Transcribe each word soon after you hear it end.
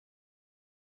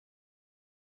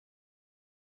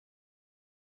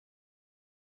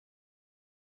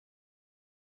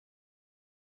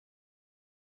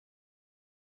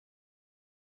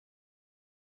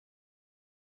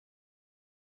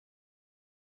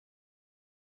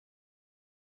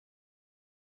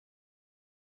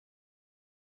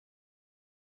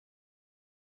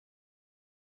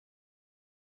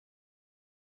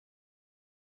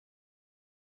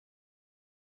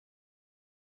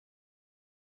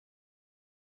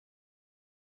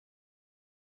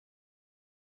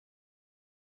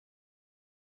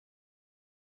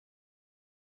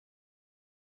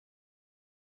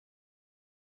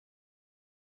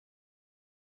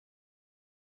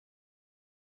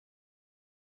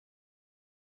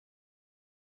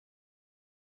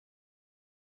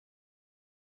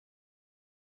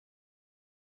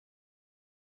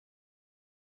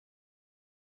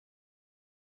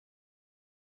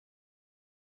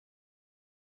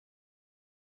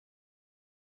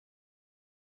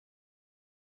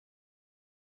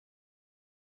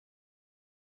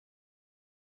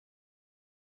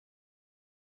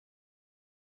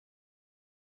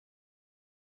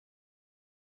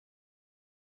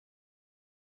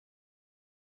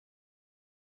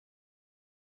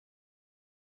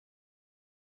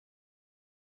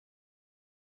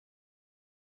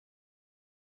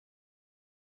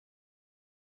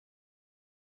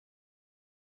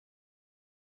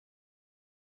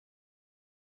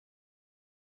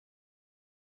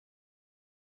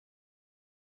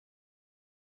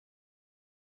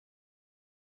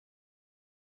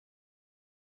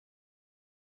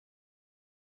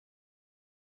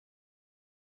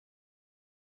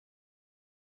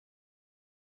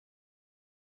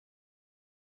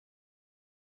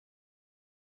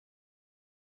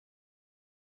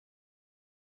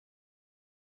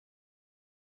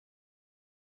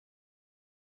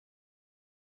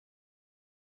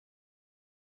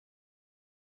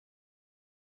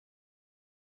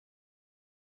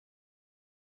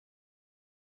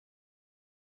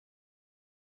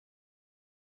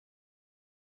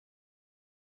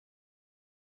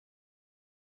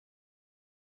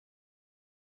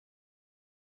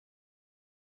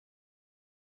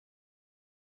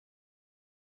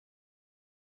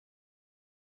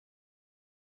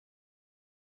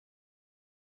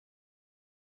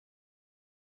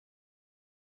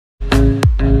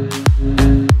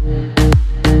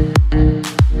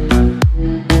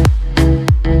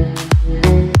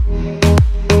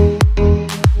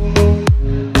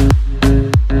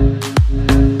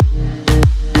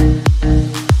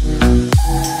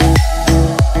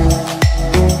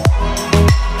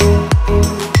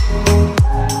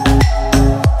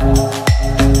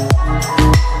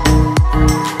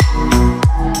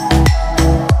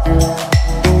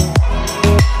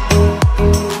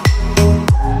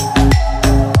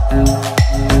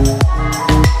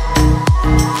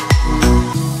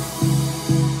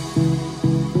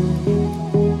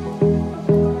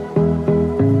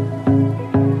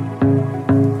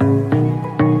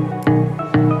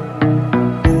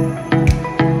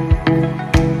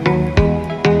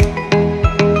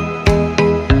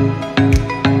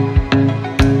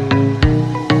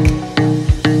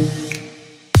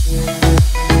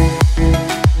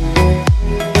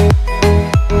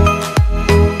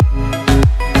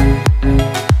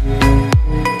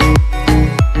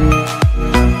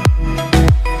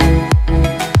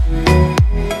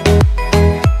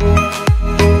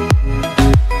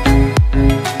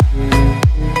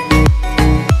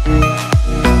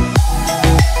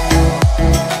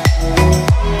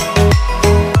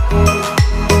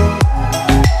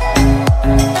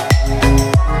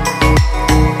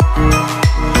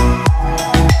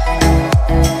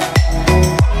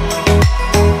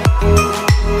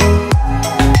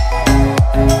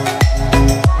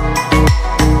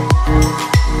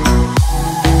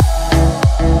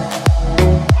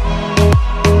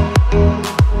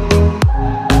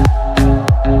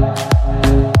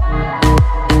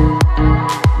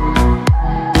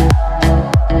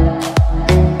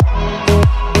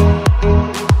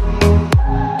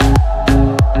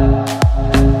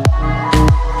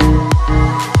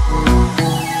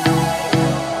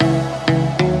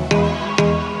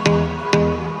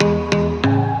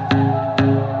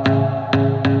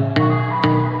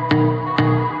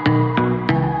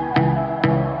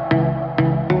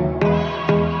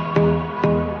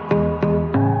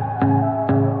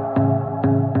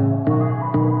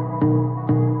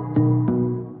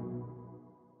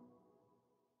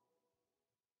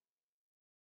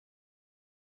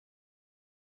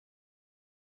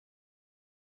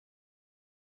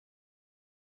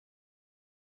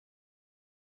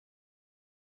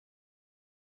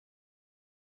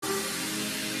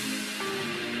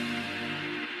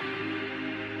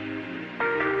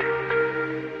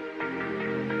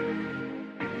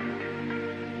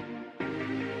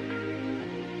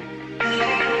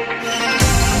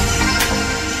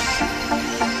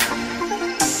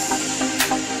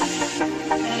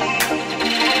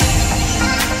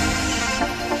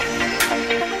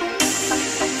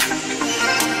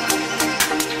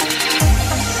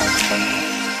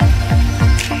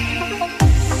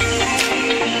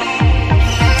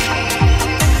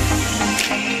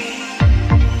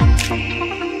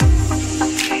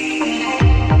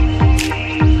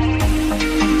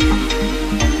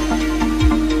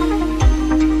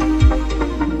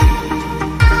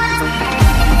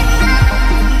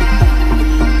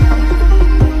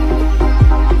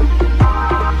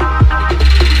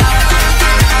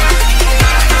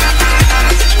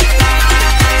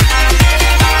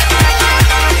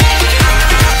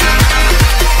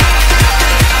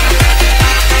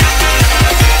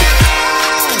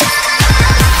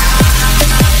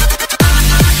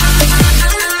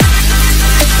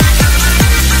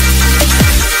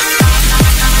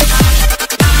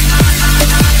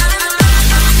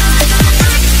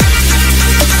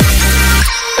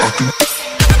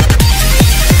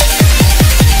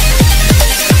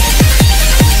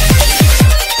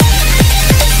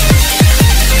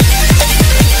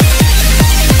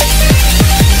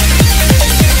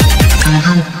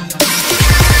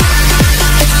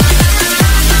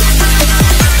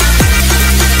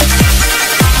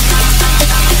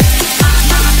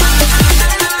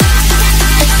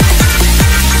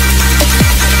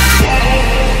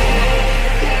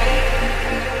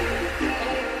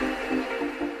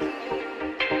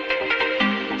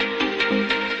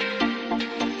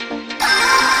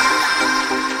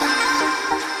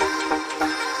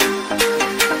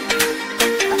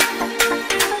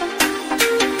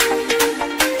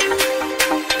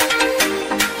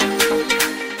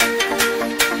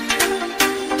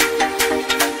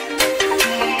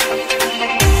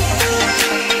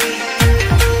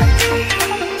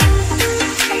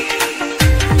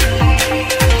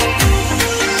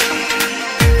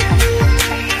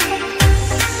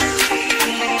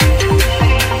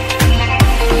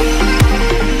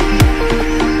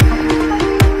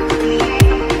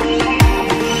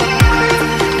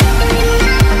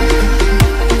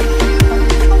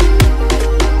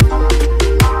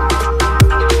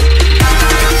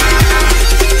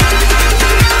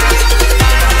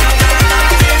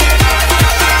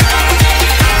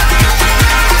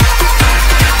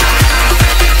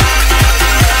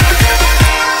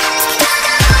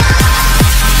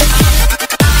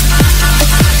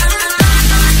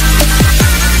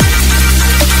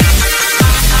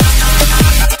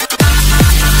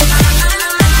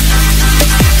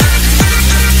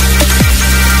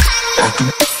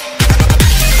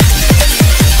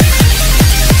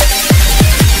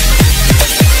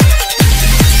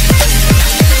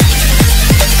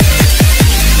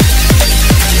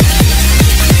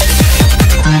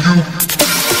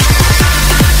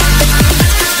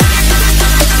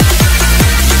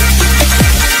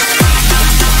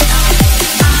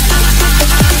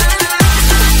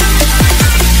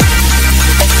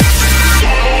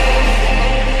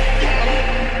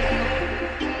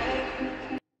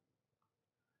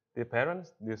Dear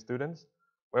parents, dear students,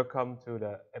 welcome to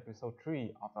the episode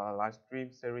 3 of our live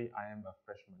stream series I Am a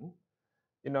Freshman.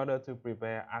 In order to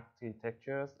prepare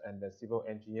architectures and the civil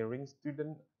engineering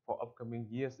students for upcoming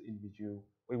years in VIêN,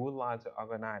 we would like to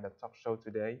organize a talk show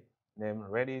today named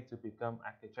Ready to Become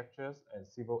Architectures and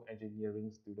Civil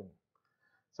Engineering Students.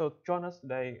 So join us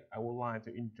today. I would like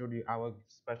to introduce our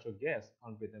special guests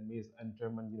on Vietnamese and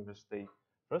German University.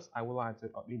 First, I would like to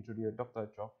introduce Dr.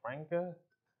 Joerg Franke,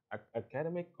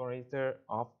 Academic Coordinator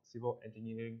of Civil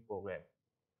Engineering Program.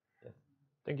 Yes.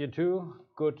 Thank you too.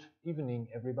 Good evening,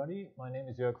 everybody. My name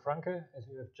is Joerg Franke, as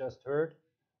you have just heard.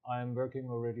 I'm working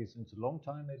already since a long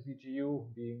time at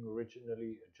VGU, being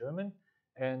originally a German,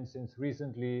 and since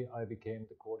recently I became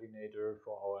the coordinator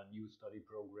for our new study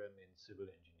program in civil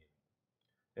engineering.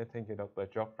 Yeah, thank you, Dr.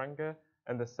 Joerg Franke.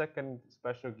 And the second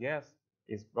special guest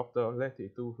is Dr. Lê Thị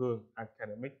Thu Hương,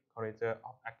 Academic Coordinator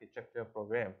of Architecture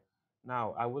Program.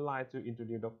 Now, I would like to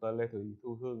introduce Dr. Lê Thị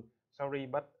Thu Hương. Sorry,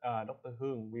 but Dr.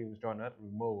 Hương will join us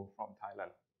remote from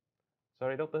Thailand.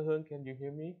 Sorry, Dr. Hương, can you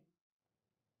hear me?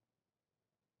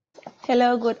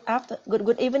 Hello,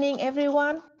 good evening,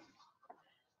 everyone.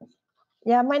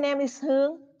 Yeah, my name is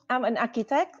Hương. I'm an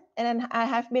architect, and I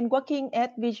have been working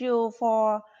at VGU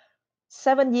for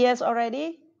 7 years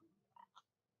already.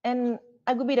 And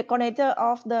I will be the coordinator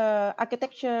of the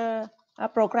architecture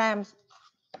programs.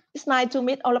 It's nice to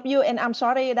meet all of you, and I'm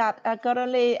sorry that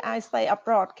currently I stay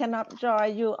abroad, cannot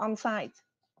join you on site.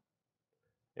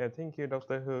 Yeah, thank you,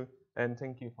 Dr. Hương, and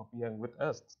thank you for being with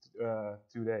us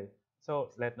today.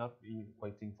 So let's not be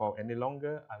waiting for any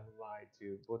longer. I would like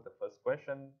to put the first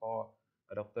question for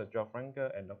Dr. Joerg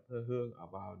Franke and Dr. Hương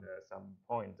about some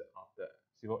points of the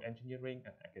civil engineering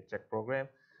and architect program.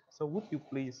 So would you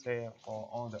please share for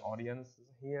all the audience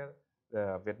here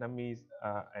the Vietnamese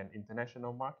and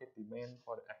international market demand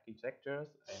for the architectures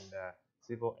and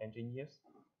civil engineers?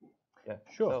 Yeah,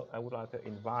 sure. So I would like to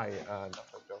invite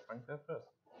Dr. Joerg Franke first.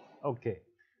 Okay,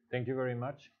 thank you very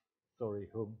much. Sorry,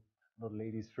 Hung, not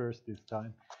ladies first this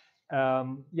time.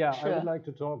 Yeah, sure. I would like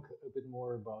to talk a bit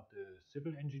more about the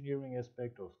civil engineering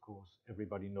aspect. Of course,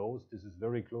 everybody knows this is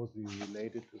very closely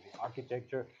related to the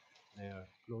architecture. They are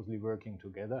closely working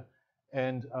together.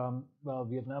 And well,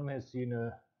 Vietnam has seen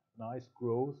a nice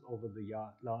growth over the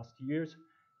last years.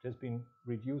 It has been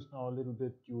reduced now a little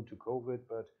bit due to COVID,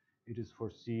 but it is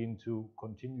foreseen to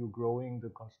continue growing the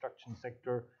construction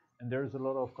sector. And there's a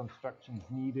lot of constructions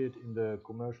needed in the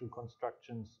commercial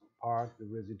constructions part, the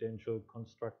residential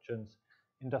constructions,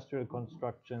 industrial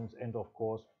constructions, and of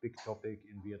course, big topic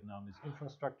in Vietnam is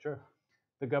infrastructure.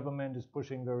 the government is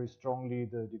pushing very strongly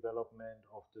the development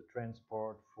of the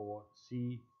transport for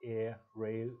sea, air,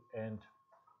 rail, and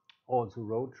also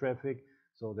road traffic.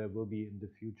 So there will be in the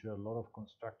future a lot of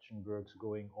construction works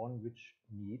going on which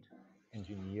need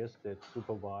engineers that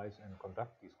supervise and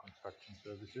conduct these construction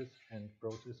services and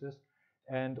processes.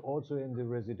 And also in the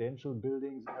residential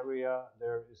buildings area,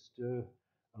 there is still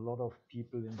a lot of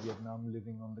people in Vietnam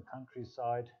living on the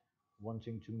countryside,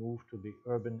 wanting to move to the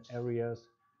urban areas,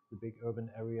 the big urban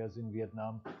areas in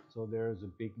Vietnam. So there is a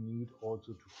big need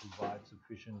also to provide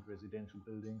sufficient residential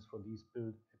buildings for these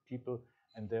people,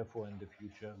 and therefore in the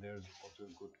future there is also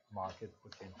a good market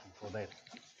potential for that.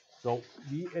 So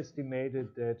we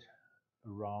estimated that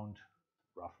around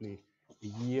roughly a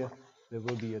year there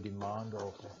will be a demand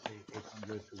of, let's say,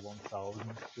 800 to 1,000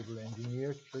 civil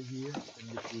engineers per year in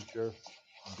the future,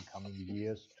 in the coming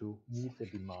years, to meet the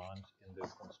demand in the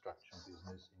construction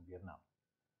business in Vietnam.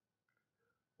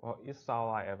 Well, it sounds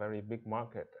like a very big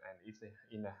market, and it's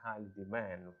in a high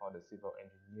demand for the civil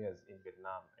engineers in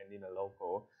Vietnam and in the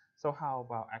local. So how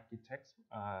about architects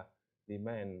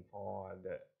demand for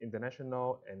the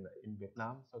international and in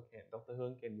Vietnam? So Dr.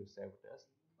 Hương, can you share with us?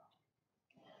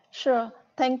 Sure.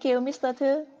 Thank you, Mr.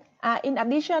 Thu. In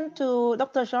addition to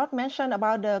Dr. Joerg mentioned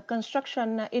about the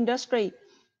construction industry,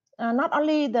 not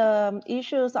only the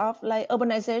issues of like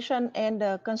urbanization and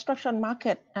the construction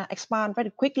market expand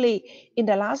very quickly in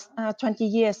the last 20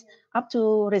 years up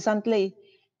to recently.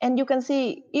 And you can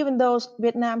see, even though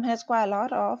Vietnam has quite a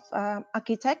lot of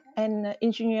architect and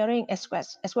engineering as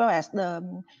well as the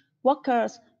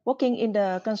workers working in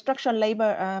the construction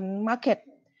labor market,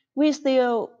 we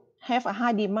still have a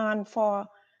high demand for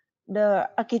the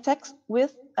architects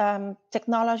with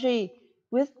technology,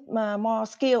 with more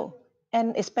skill,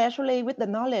 and especially with the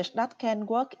knowledge that can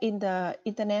work in the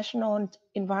international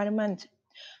environment.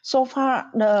 So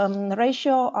far, the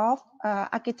ratio of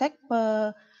architect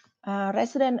per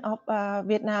resident of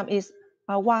Vietnam is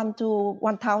 1 to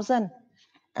 1,000.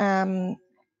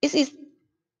 This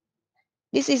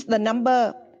is the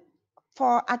number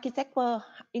for architect per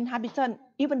inhabitant,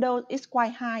 even though it's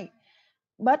quite high.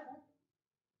 But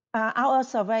our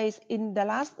surveys in the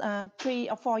last 3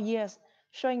 or 4 years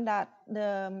showing that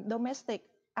the domestic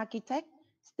architect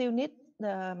still need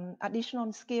the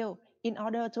additional skill in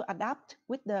order to adapt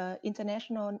with the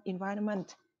international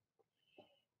environment.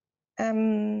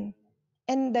 And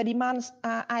the demands,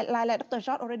 like Dr.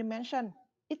 Joerg already mentioned,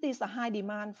 it is a high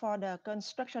demand for the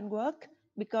construction work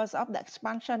because of the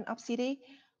expansion of city,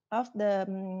 of the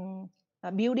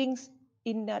buildings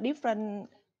in the different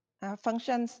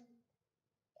functions.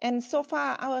 And so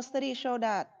far, our study showed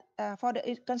that for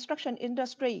the construction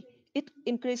industry, it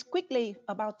increased quickly,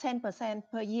 about 10%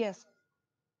 per year.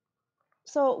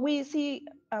 So we see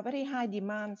a very high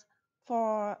demand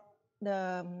for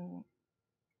the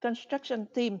construction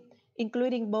team,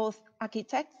 including both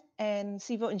architects and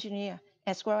civil engineer,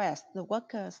 as well as the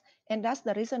workers. And that's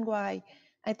the reason why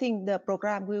I think the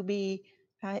program will be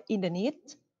in the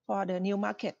need for the new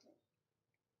market.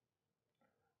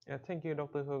 Yeah, thank you,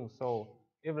 Dr. Hương. So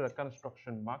if the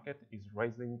construction market is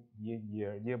rising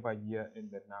year by year in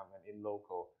Vietnam and in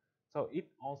local, so it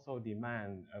also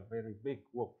demands a very big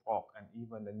workforce and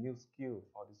even a new skill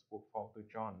for this workforce to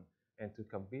join and to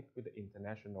compete with the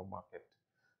international market.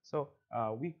 So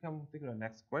we come to the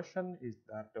next question is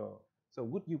that, so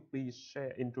would you please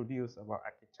introduce about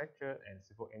architecture and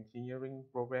civil engineering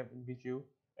program in VIêN,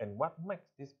 and what makes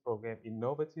this program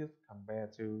innovative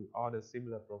compared to other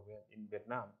similar programs in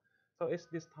Vietnam? So it's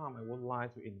this time I would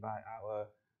like to invite our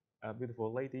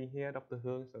beautiful lady here, Dr.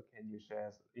 Hương. So can you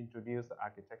introduce the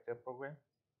architecture program?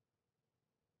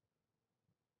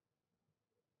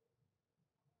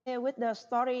 With the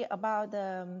story about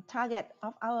the target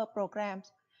of our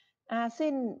programs.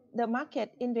 Since the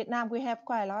market in Vietnam, we have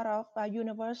quite a lot of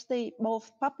university,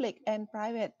 both public and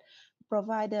private,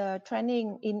 provide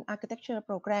training in architecture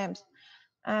programs.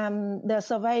 The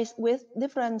surveys with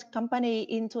different companies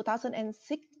in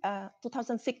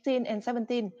 2016 and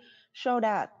 17 show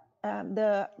that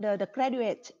the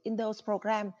graduates in those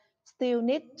programs still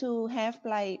need to have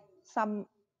like some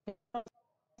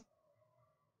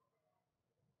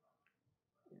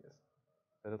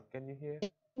Can you hear?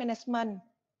 Management,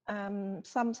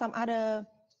 some other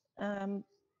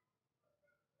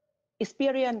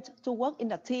experience to work in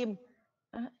the team,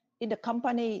 in the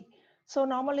company. So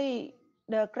normally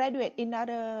the graduate in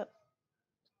other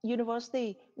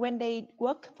university, when they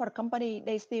work for a company,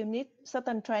 they still need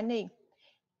certain training.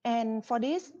 And for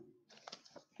this,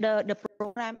 the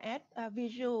program at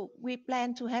VIêN, we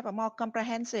plan to have a more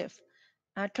comprehensive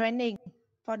training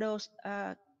for those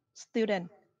students.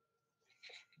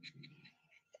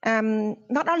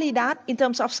 Not only that, in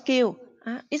terms of skill,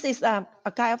 it is a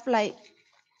kind of like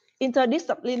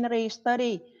interdisciplinary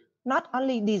study, not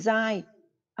only design,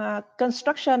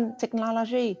 construction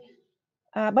technology,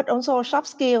 but also soft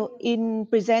skill in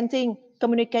presenting,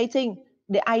 communicating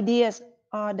the ideas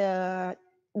or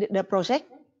the project.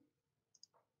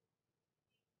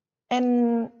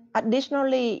 And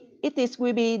additionally,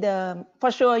 will be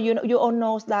for sure you all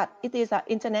know that it is an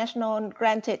international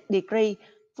granted degree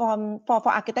for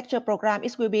architecture program.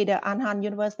 It will be the NHÄT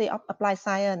University of Applied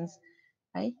Science.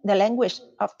 Right? The language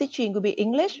of teaching will be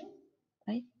English.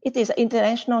 Right? It is an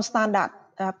international standard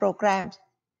program.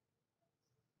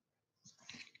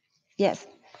 Yes.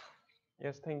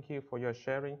 Yes, thank you for your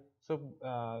sharing. So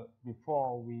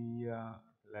before we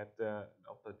let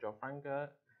Dr. Joerg Franke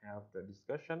have the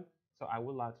discussion, so I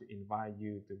would like to invite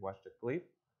you to watch the clip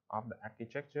of the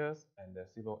architectures and the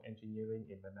civil engineering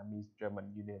in Vietnamese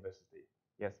German University.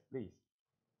 Yes, please.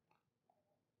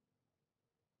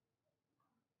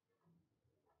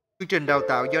 Chương trình đào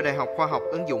tạo do Đại học Khoa học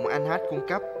Ứng dụng NHÄT cung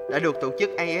cấp đã được tổ chức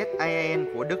ASIAN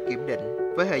của Đức kiểm định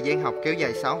với thời gian học kéo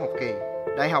dài 6 học kỳ.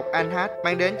 Đại học NHÄT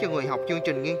mang đến cho người học chương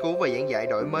trình nghiên cứu và giảng dạy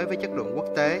đổi mới với chất lượng quốc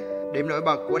tế. Điểm nổi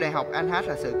bật của Đại học NHÄT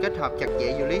là sự kết hợp chặt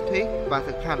chẽ giữa lý thuyết và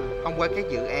thực hành thông qua các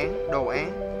dự án, đồ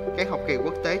án, các học kỳ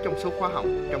quốc tế trong suốt khóa học.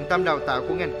 Trọng tâm đào tạo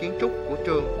của ngành kiến trúc của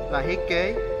trường là thiết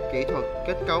kế, kỹ thuật,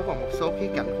 kết cấu và một số khía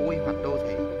cạnh của quy hoạch đô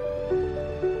thị.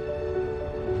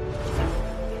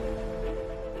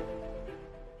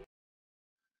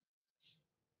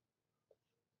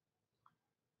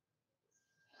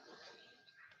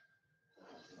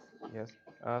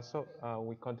 Yes,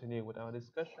 we continue with our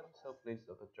discussion. So please,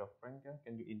 Dr. Joerg Franke,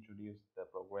 can you introduce the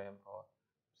program for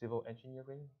civil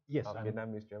engineering of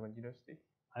Vietnamese German University?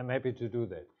 I'm happy to do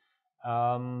that.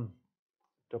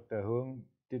 Dr. Hương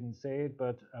didn't say it,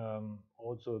 but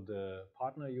also the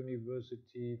partner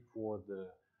university for the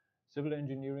civil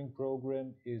engineering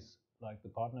program is like the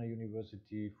partner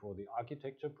university for the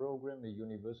architecture program, the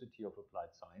University of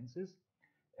Applied Sciences,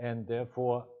 and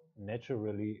therefore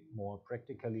naturally more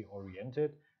practically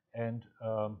oriented, and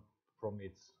from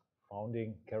its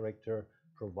founding character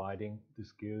providing the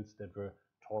skills that were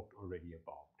talked already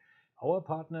about. Our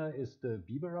partner is the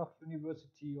Biberach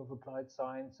University of Applied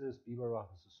Sciences. Biberach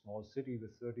is a small city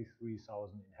with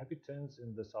 33,000 inhabitants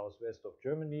in the southwest of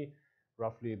Germany,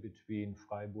 roughly between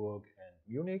Freiburg and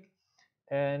Munich.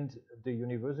 And the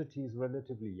university is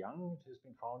relatively young. It has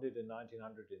been founded in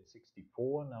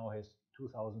 1964, now has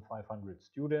 2,500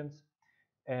 students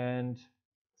and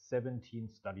 17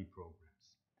 study programs.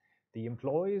 The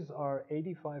employees are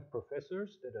 85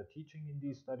 professors that are teaching in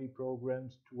these study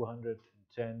programs,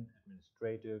 210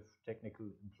 administrative, technical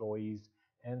employees,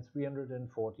 and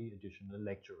 340 additional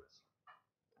lecturers.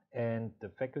 And the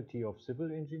Faculty of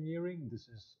Civil Engineering, this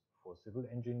is for civil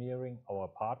engineering, our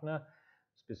partner,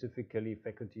 specifically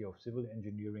Faculty of Civil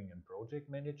Engineering and Project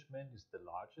Management, is the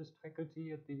largest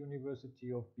faculty at the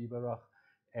University of Biberach,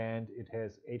 and it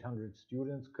has 800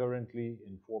 students currently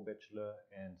in 4 bachelor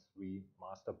and 3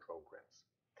 master programs.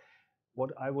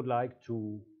 What I would like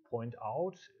to point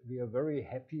out, we are very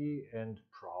happy and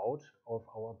proud of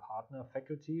our partner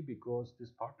faculty, because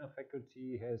this partner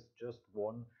faculty has just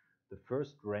won the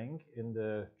first rank in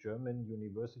the German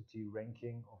university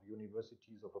ranking of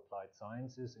universities of applied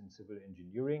sciences in civil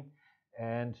engineering,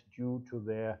 and due to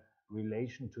their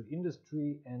relation to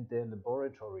industry and their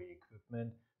laboratory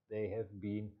equipment, they have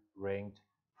been ranked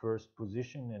first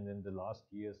position, and in the last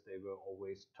years they were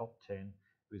always top 10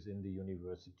 within the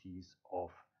universities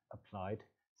of applied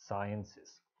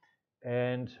sciences.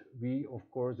 And we, of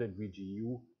course, at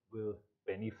VGU will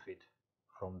benefit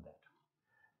from that.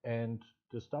 And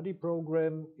the study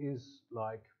program is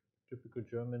like typical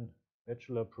German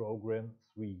bachelor program,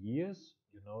 3 years.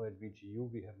 You know, at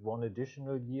VGU we have 1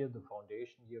 additional year, the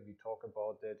foundation year. We talk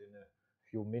about that in a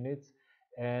few minutes.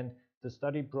 And the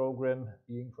study program,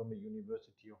 being from a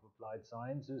University of Applied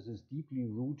Sciences, is deeply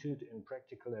rooted in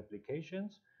practical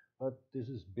applications, but this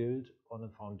is built on a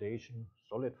foundation,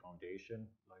 solid foundation,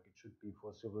 like it should be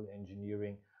for civil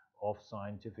engineering, of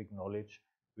scientific knowledge,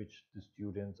 which the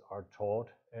students are taught.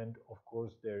 And of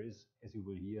course there is, as you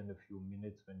will hear in a few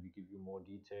minutes when we give you more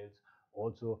details,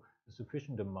 also a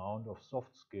sufficient amount of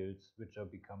soft skills which are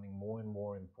becoming more and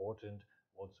more important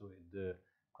also in the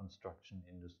construction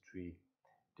industry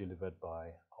delivered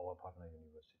by our partner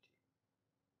university.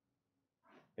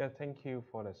 Yeah, thank you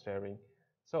for the sharing.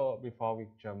 So before we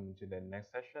jump to the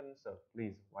next session, so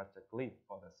please watch the clip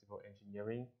for the civil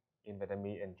engineering in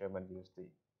Vietnamese and German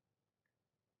university.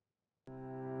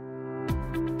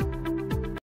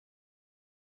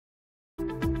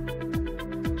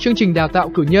 Chương trình đào tạo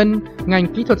cử nhân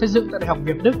ngành kỹ thuật xây dựng tại Đại học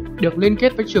Việt Đức được liên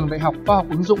kết với trường Đại học Khoa học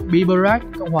ứng dụng Biberach,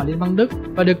 Cộng hòa Liên bang Đức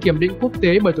và được kiểm định quốc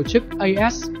tế bởi tổ chức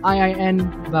ARC, SINH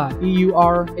và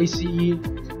ARC BCE.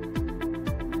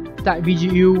 Tại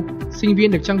VGU, sinh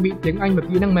viên được trang bị tiếng Anh và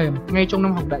kỹ năng mềm ngay trong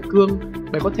năm học đại cương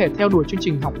để có thể theo đuổi chương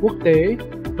trình học quốc tế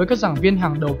với các giảng viên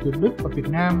hàng đầu từ Đức và Việt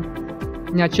Nam.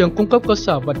 Nhà trường cung cấp cơ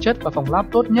sở vật chất và phòng lab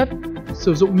tốt nhất,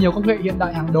 sử dụng nhiều công nghệ hiện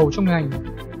đại hàng đầu trong ngành.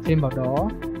 Thêm vào đó,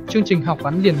 chương trình học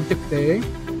gắn liền với thực tế,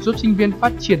 giúp sinh viên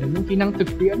phát triển được những kỹ năng thực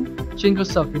tiễn trên cơ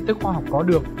sở kiến thức khoa học có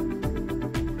được.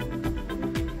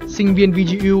 Sinh viên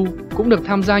VGU cũng được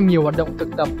tham gia nhiều hoạt động thực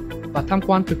tập và tham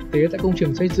quan thực tế tại công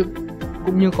trường xây dựng,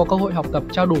 cũng như có cơ hội học tập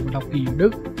trao đổi một học kỳ ở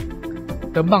Đức.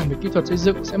 Tấm bằng về kỹ thuật xây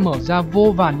dựng sẽ mở ra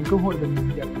vô vàn những cơ hội được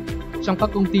nghề nghiệp trong các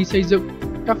công ty xây dựng,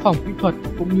 các phòng kỹ thuật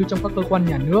cũng như trong các cơ quan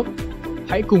nhà nước.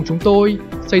 Hãy cùng chúng tôi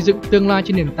xây dựng tương lai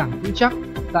trên nền tảng vững chắc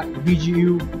tại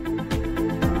VGU.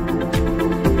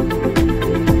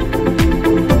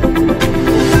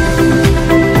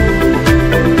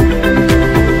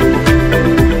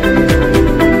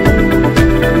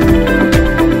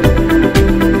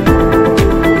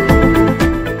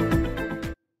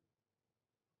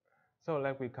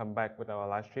 So we come back with our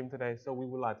live stream today. So we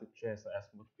would like to change the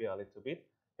atmosphere a little bit.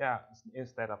 Yeah,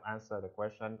 instead of answer the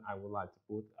question, I would like to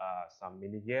put some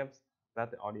mini games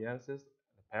that the audiences,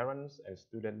 the parents and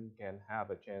students can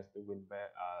have a chance to win back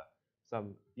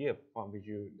some gift from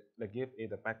VGU. The gift is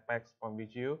the backpacks from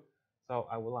VGU. So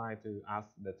I would like to ask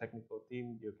the technical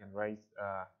team, you can raise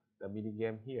the mini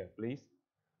game here, please.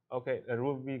 Okay, the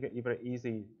rule will be very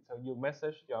easy. So you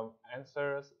message your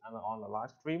answers on the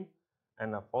live stream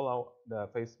and follow the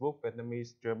Facebook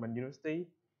Vietnamese German University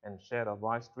and share the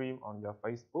live stream on your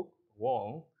Facebook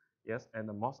wall. Yes, and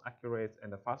the most accurate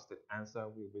and the fastest answer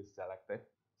will be selected.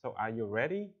 So are you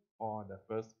ready for the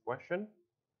first question?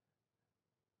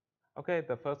 Okay,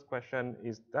 the first question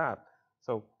is that.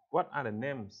 So what are the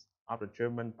names of the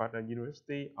German partner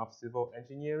University of Civil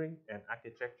Engineering and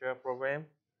Architecture program?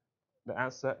 The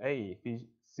answer A,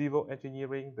 Civil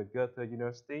Engineering, the Goethe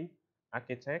University.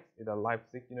 Architect is the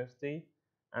Leipzig University.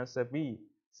 Answer B,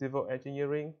 Civil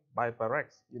Engineering by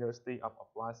Biberach University of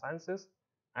Applied Sciences.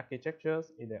 Architecture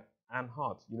is the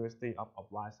NHÄT University of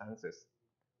Applied Sciences.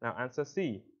 Now answer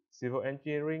C, Civil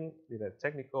Engineering is the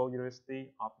Technical University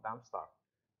of Darmstadt.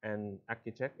 And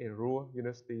Architect is Ruhr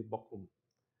University Bochum.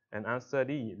 And answer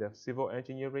D, the Civil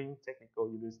Engineering Technical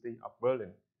University of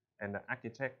Berlin. And the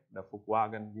Architect, the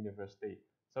Volkswagen University.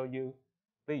 So you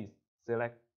please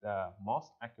select the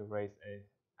most accurate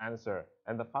answer,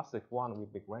 and the fastest one will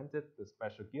be granted the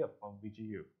special gift from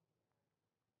VGU.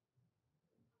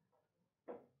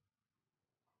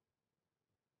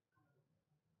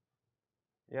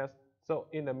 Yes, so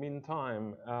in the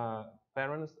meantime,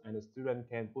 parents and the student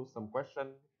can put some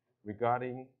questions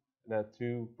regarding the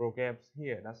two programs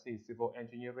here, that's the Civil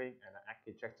Engineering and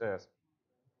Architecture.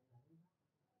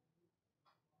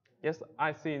 Yes,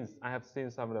 I have seen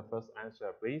some of the first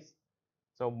answer, please.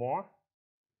 So more?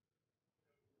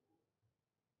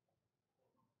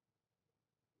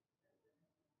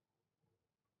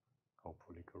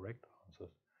 Hopefully correct answers.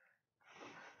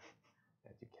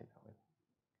 That you can have it.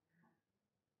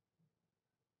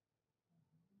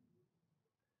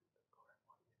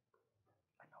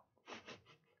 I know.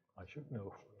 I should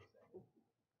know.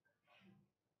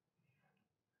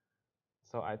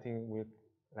 So I think we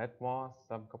let more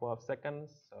some couple of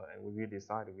seconds, and we will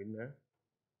decide the winner.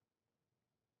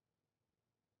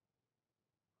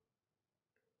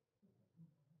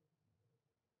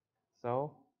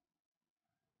 So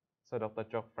Dr.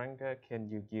 Joerg Franke, can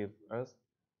you give us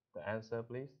the answer,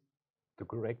 please? The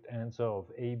correct answer of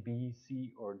A, B,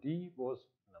 C, or D was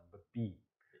number B.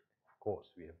 Of course,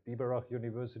 we have Biberach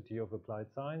University of Applied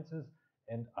Sciences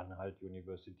and NHÄT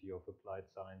University of Applied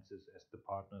Sciences as the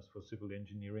partners for civil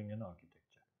engineering and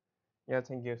architecture. Yeah,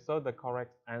 thank you. So the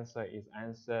correct answer is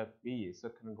answer B. So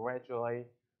congratulate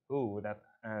who that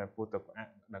put the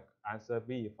answer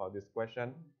B for this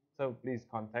question. So please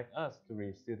contact us to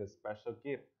receive the special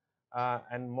gift.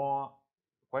 And more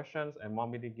questions and more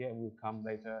mini game will come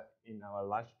later in our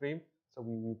live stream. So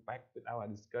we will back with our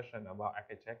discussion about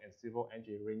architect and civil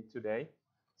engineering today.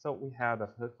 So we have the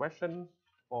third question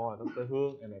for Dr.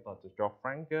 Hương and Dr. Joerg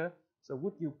Franke. So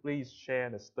would you please share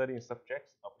the studying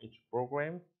subjects of each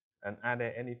program? And are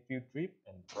there any field trip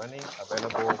and training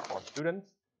available for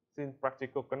students, since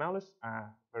practical knowledge are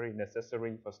very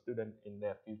necessary for students in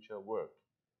their future work?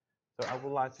 So I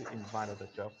would like to invite Dr.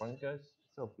 Joerg Franke.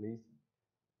 So please.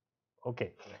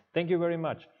 Okay, thank you very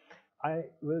much. I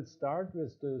will start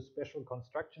with the special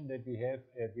construction that we have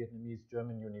at Vietnamese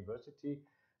German University.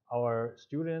 our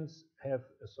students have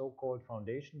a so-called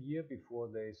foundation year before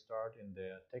they start in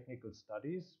their technical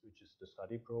studies, which is the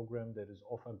study program that is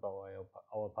offered by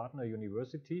our partner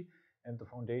university. And the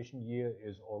foundation year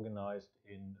is organized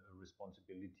in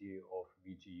responsibility of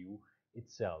VGU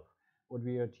itself. What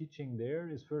we are teaching there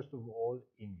is, first of all,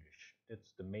 English.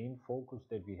 That's the main focus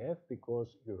that we have,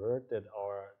 because you heard that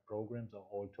our programs are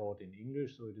all taught in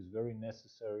English, so it is very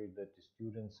necessary that the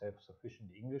students have sufficient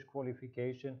English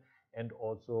qualification and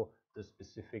also the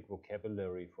specific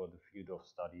vocabulary for the field of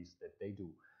studies that they do.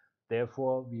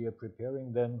 Therefore, we are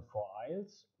preparing them for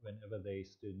IELTS whenever they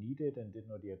still need it and did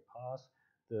not yet pass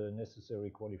the necessary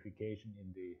qualification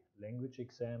in the language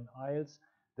exam IELTS.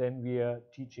 Then we are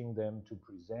teaching them to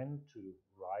present, to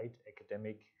write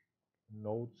academic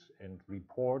notes and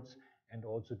reports, and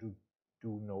also to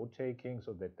do note-taking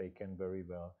so that they can very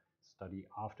well study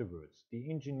afterwards. The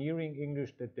engineering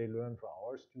English that they learn for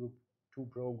our two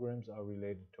programs are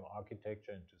related to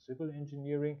architecture and to civil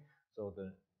engineering, so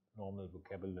the normal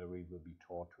vocabulary will be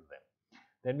taught to them.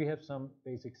 Then we have some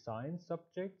basic science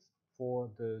subjects.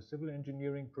 For the civil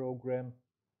engineering program,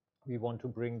 we want to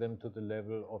bring them to the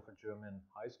level of a German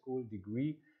high school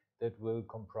degree that will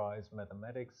comprise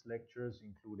mathematics lectures,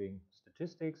 including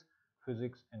statistics,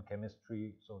 physics, and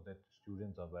chemistry, so that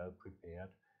students are well prepared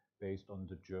based on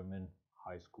the German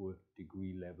high school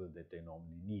degree level that they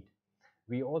normally need.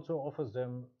 We also offer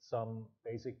them some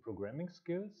basic programming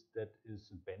skills. That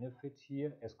is a benefit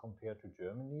here as compared to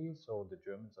Germany. So the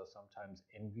Germans are sometimes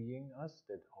envying us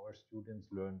that our students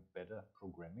learn better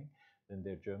programming than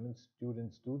their German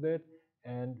students do that.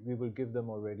 And we will give them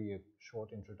already a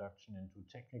short introduction into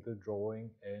technical drawing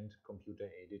and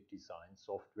computer-aided design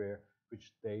software,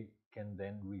 which they can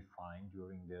then refine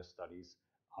during their studies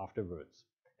afterwards.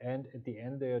 And at the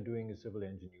end, they are doing a civil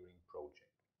engineering project.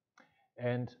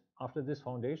 And after this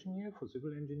foundation year for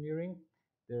civil engineering,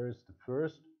 there is the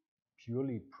first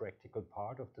purely practical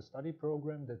part of the study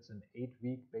program. That's an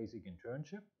 8-week basic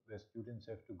internship where students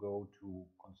have to go to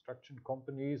construction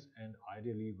companies and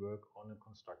ideally work on a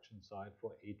construction site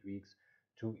for 8 weeks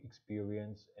to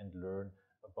experience and learn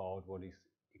about what is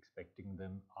expecting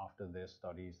them after their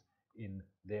studies in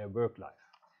their work life.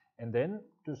 And then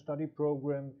the study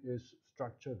program is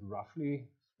structured roughly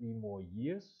 3 more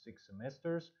years, 6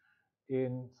 semesters,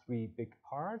 in 3 big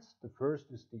parts. The first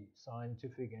is the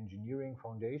scientific engineering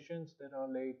foundations that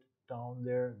are laid down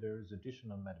there. There is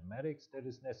additional mathematics that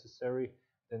is necessary.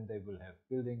 Then they will have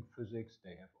building physics.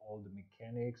 They have all the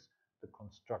mechanics, the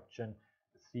construction,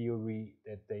 the theory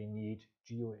that they need,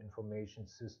 geoinformation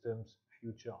systems,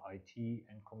 future IT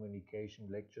and communication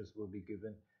lectures will be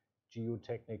given,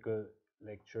 geotechnical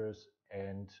lectures,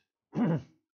 and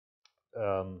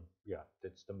yeah,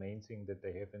 that's the main thing that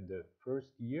they have in the first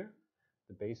year,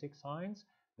 the basic science.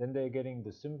 Then they're getting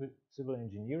the civil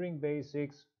engineering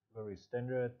basics, very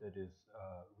standard, that is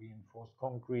reinforced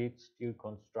concrete, steel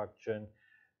construction.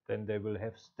 Then they will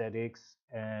have statics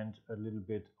and a little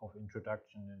bit of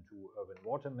introduction into urban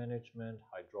water management,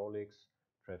 hydraulics,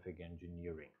 traffic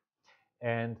engineering.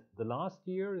 And the last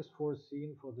year is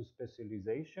foreseen for the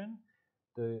specialization.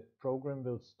 The program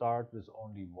will start with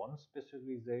only one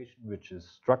specialization, which is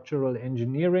structural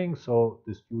engineering. So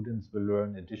the students will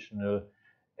learn additional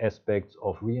aspects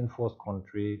of reinforced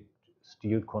concrete,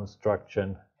 steel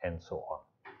construction, and so on.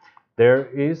 There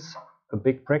is a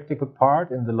big practical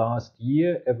part in the last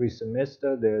year. Every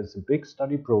semester there's a big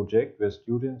study project where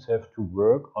students have to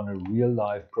work on a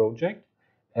real-life project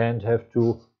and have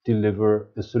to deliver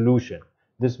a solution.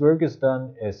 This work is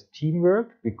done as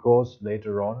teamwork because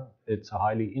later on it's a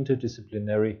highly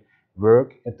interdisciplinary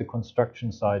work at the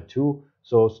construction site too.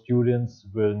 So students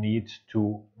will need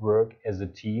to work as a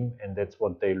team, and that's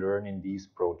what they learn in these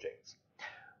projects.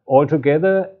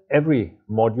 Altogether, every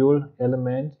module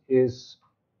element is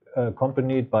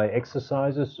accompanied by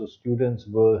exercises, so students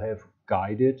will have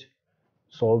guided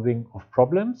solving of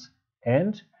problems.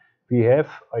 And we have,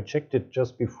 I checked it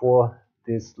just before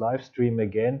this live stream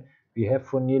again, we have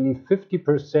for nearly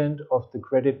 50% of the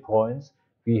credit points,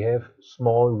 we have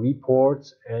small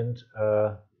reports and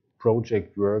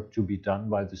project work to be done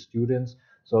by the students.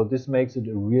 So this makes it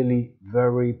a really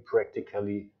very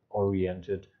practically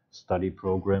oriented study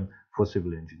program for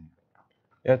civil engineering.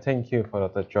 Yeah, thank you for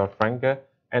Dr. Joerg Franke.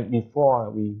 And before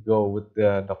we go with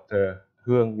Dr.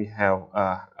 Hương, we have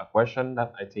a question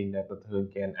that I think that Dr.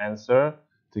 Hương can answer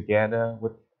together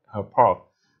with her part.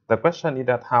 The question is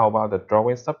that how about the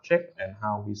drawing subject and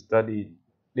how we study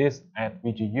this at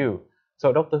VGU?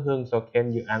 So Dr. Hương, so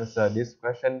can you answer this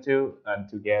question too, and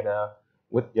together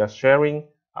with your sharing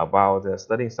about the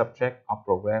studying subject of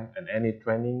program and any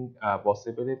training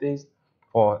possibilities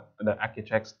for the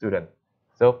architect student?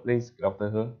 So please, Dr.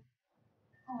 Hương.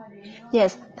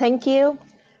 Yes, thank you.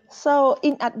 So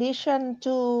in addition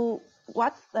to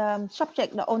what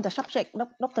subject, on the subject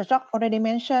Dr. Joerg already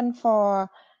mentioned for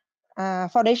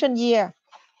foundation year,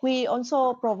 we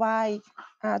also provide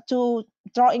two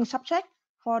drawing subject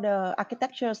for the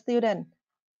architecture student.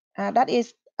 That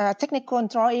is technical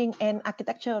drawing and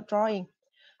architecture drawing.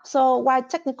 So while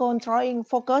technical drawing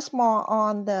focus more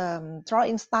on the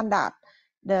drawing standard,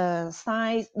 the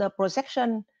size, the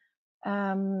projection,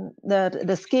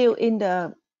 the skill in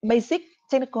the basic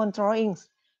technical drawings.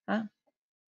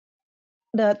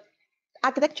 The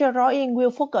architecture drawing will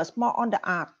focus more on the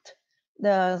art,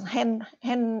 the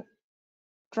hand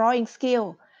drawing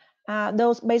skill,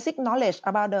 those basic knowledge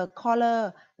about the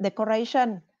color,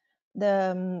 decoration,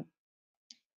 the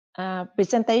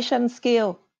presentation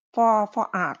skill for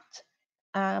art,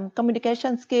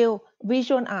 communication skill,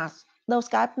 visual arts. Those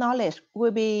kind of knowledge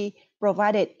will be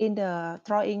provided in the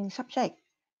drawing subject.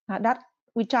 That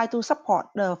we try to support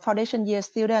the foundation year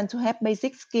student to have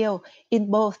basic skill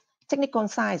in both technical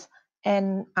science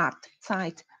and art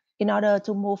side in order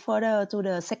to move further to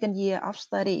the second year of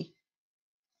study.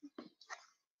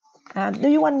 Do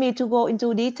you want me to go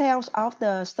into details of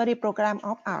the study program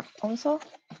of art also?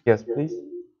 Yes, please.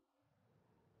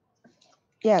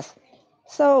 Yes.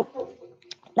 So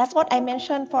that's what I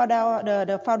mentioned for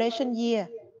the foundation year.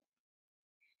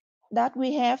 That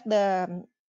we have the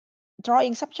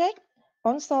drawing subject.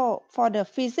 Also for the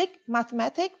physics,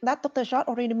 mathematics, that Dr. Joerg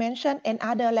already mentioned, and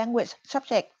other language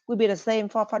subject will be the same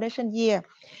for foundation year.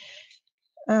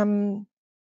 And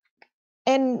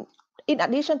in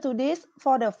addition to this,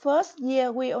 for the first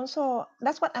year, we also,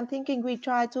 that's what I'm thinking, we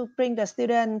try to bring the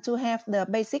student to have the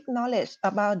basic knowledge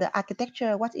about the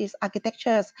architecture, what is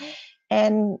architecture,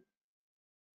 and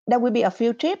there will be a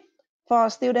field trip for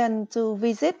students to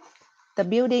visit the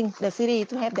building, the city,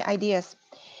 to have the ideas.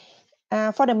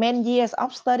 For the main years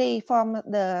of study from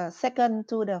the second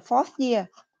to the fourth year,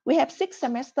 we have 6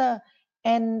 semesters,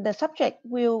 and the subject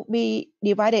will be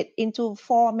divided into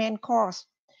 4 main courses.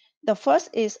 The first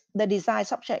is the design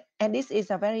subject, and this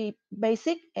is a very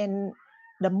basic and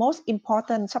the most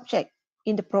important subject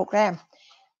in the program.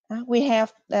 We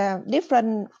have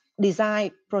different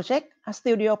design project, a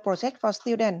studio project for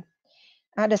students.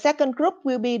 The second group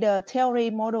will be the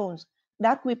theory modules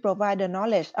that we provide the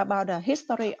knowledge about the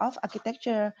history of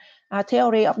architecture,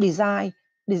 theory of design,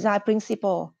 design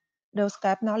principle, those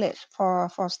kind of knowledge for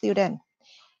students.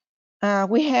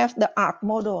 We have the art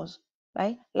modules,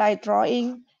 right? Like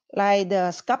drawing, like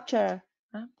the sculpture,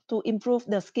 to improve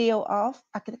the skill of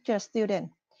architecture student.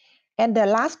 And the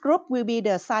last group will be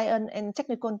the science and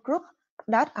technical group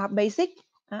that are basic.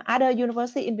 Other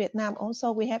university in Vietnam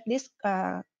also we have this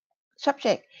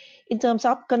subject in terms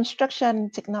of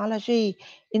construction technology,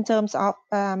 in terms of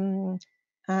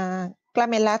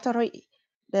climatology,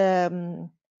 the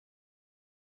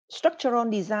structural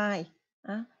design,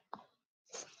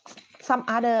 some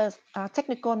other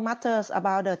technical matters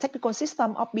about the technical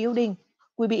system of building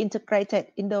will be integrated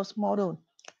in those modules.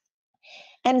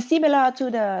 And similar to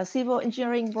the civil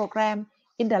engineering program,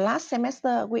 in the last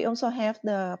semester, we also have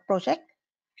the project,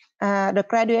 the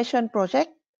graduation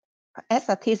project as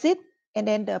a thesis, and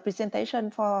then the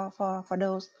presentation for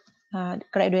those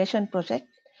graduation project.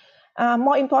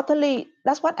 More importantly,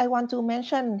 that's what I want to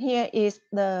mention here is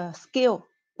the skill.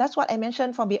 That's what I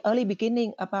mentioned from the early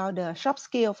beginning about the soft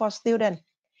skill for students.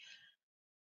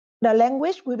 The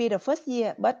language will be the first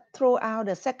year, but throughout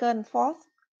the second,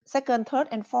 third,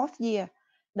 and fourth year,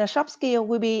 the soft skill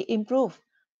will be improved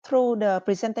through the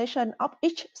presentation of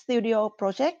each studio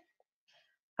project.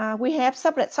 We have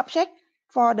separate subject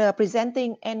for the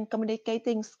presenting and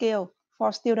communicating skill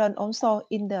for students also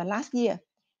in the last year.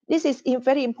 This is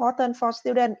very important for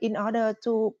students in order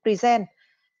to present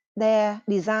their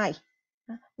design,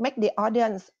 make the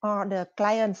audience or the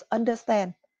clients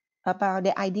understand about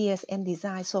the ideas and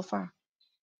design so far.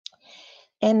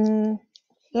 And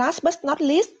last but not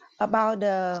least, about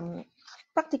the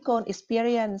practical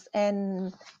experience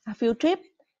and field trip.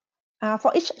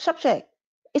 For each subject,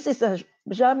 it is a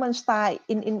German style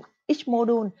in each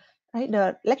module. Right?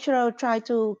 The lecturer try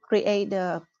to create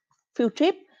the field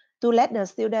trip to let the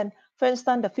student, for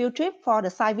instance, the field trip for the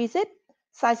site visit,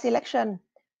 site selection,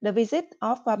 the visit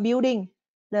of a building,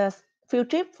 the field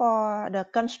trip for the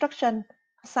construction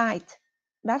site.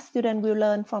 That student will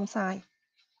learn from site.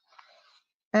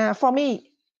 For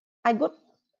me, I would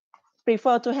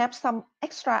prefer to have some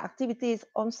extra activities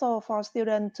also for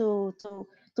students to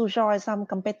join some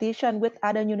competition with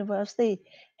other university,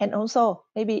 and also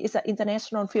maybe it's an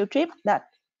international field trip that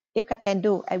if I can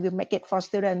do, I will make it for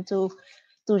students to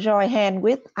join hand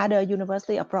with other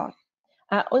university abroad.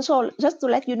 Also, just to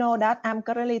let you know that I'm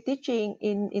currently teaching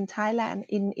in Thailand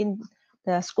in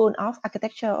the School of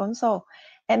Architecture also,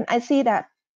 and I see that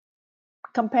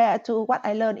compared to what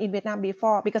I learned in Vietnam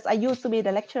before, because I used to be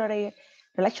the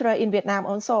lecturer in Vietnam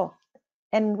also,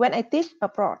 and when I teach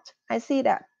abroad, I see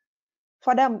that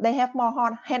for them they have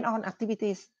more hand-on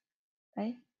activities,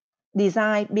 right?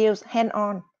 Design, build,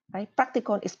 hand-on, right?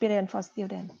 Practical experience for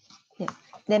students. Yes.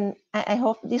 Then I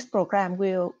hope this program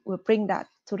will bring that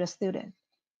to the student.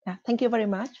 Yeah. Thank you very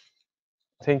much.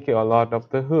 Thank you a lot,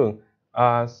 Dr. Hương.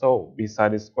 So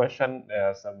beside this question, there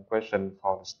are some questions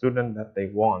for the student that they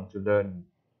want to learn.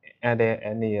 Are there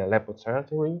any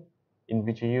laboratory in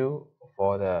VGU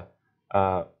for the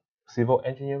civil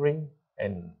engineering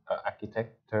and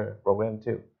architecture program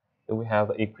too? Do we have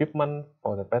the equipment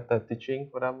for the better teaching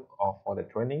for them or for the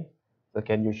training? So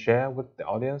can you share with the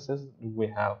audiences, do we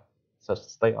have such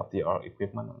state-of-the-art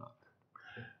equipment or not?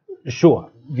 Sure,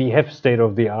 we have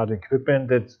state-of-the-art equipment.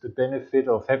 That's the benefit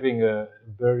of having a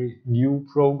very new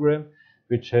program,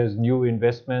 which has new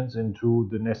investments into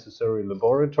the necessary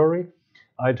laboratory.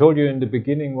 I told you in the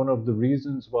beginning, one of the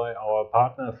reasons why our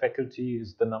partner faculty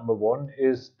is the #1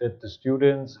 is that the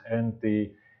students and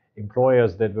the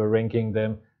employers that were ranking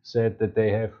them said that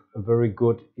they have a very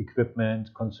good equipment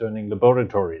concerning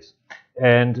laboratories.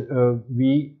 And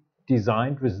we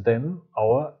designed with them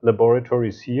our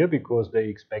laboratories here because they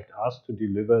expect us to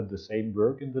deliver the same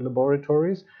work in the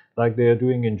laboratories like they are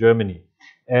doing in Germany.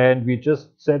 And we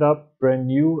just set up brand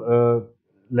new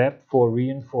lab for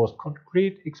reinforced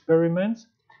concrete experiments,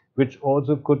 which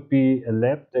also could be a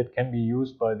lab that can be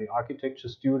used by the architecture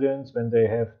students when they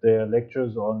have their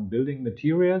lectures on building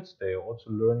materials. They also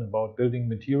learn about building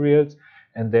materials,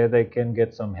 and there they can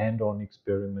get some hand-on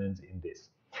experiments in this.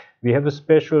 We have a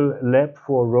special lab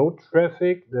for road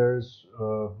traffic. There's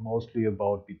mostly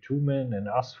about bitumen and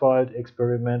asphalt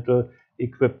experimental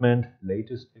equipment,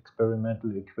 latest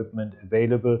experimental equipment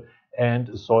available, and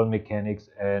a soil mechanics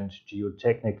and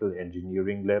geotechnical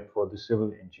engineering lab for the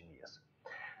civil engineers.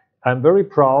 I'm very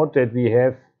proud that we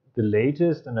have the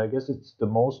latest, and I guess it's the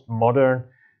most modern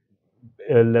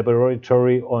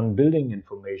laboratory on building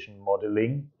information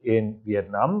modeling in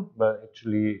Vietnam, but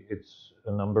actually it's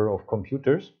a number of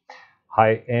computers,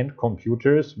 high-end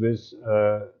computers with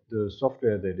the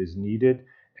software that is needed,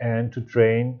 and to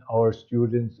train our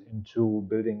students into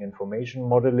building information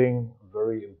modeling, a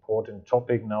very important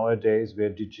topic nowadays where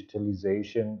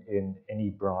digitalization in any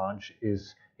branch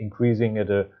is increasing at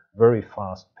a very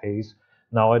fast pace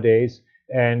nowadays.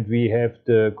 And we have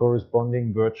the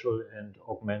corresponding virtual and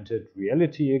augmented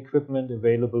reality equipment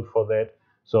available for that,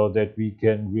 so that we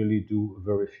can really do a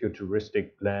very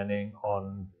futuristic planning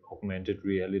on augmented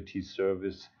reality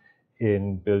service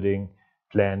in building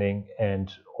planning and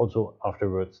also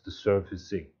afterwards the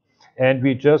surfacing. And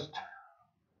we just,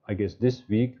 I guess this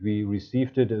week, we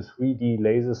received it, a 3D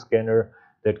laser scanner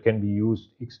that can be used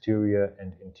exterior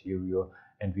and interior,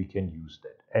 and we can use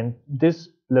that. And this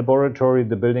laboratory,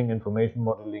 the building information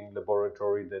modeling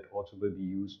laboratory, that also will be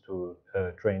used to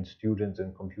train students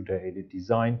in computer-aided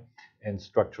design and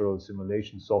structural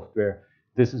simulation software.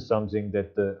 This is something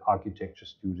that the architecture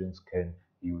students can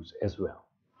use as well.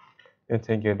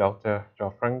 Thank you, Dr.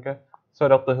 Joerg Franke. So,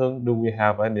 Dr. Hương, do we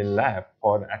have any lab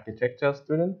for the architecture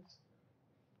students?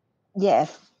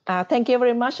 Yes. Thank you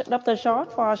very much, Dr.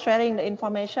 Joerg, for sharing the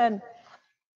information.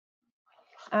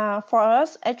 For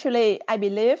us, actually, I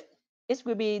believe it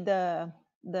will be the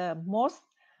most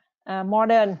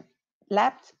modern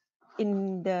lab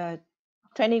in the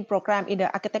training program, in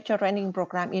the architecture training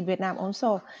program in Vietnam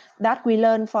also, that we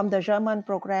learn from the German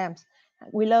programs.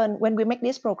 We learn, when we make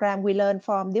this program, we learn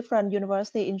from different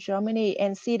universities in Germany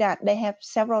and see that they have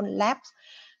several labs,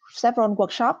 several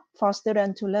workshops for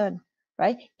students to learn,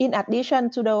 right? In addition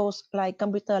to those like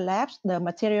computer labs, the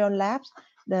material labs,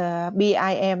 the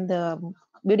BIM, the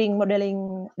building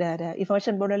modeling, the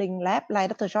information modeling lab, like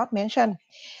Dr. Joerg mentioned.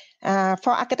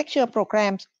 For architecture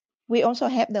programs, we also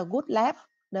have the good lab,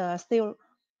 the still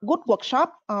good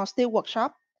workshop or still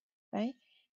workshop, right?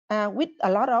 With a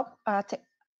lot of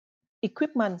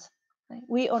equipment, right?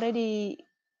 We already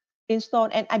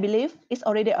installed, and I believe it's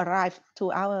already arrived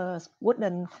to our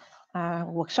wooden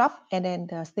workshop and then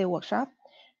the steel workshop,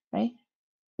 right?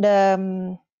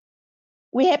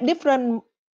 We have different,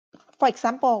 for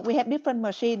example, we have different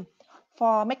machine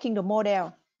for making the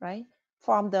model, right?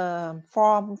 From the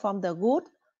wood,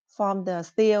 from the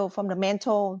steel, from the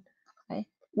metal, right?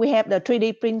 We have the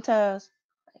 3D printers,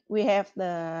 we have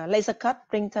the laser cut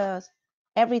printers,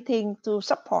 everything to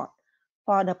support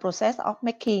for the process of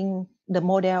making the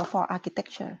model for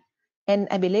architecture. And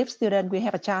I believe students will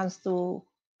have a chance to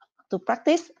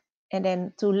practice and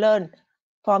then to learn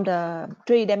from the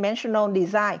three-dimensional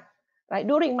design. Right?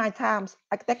 During my times,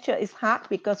 architecture is hard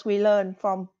because we learn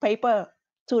from paper,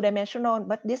 two-dimensional,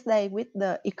 but this day with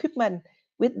the equipment,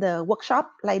 with the workshop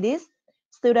like this,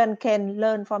 students can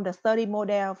learn from the study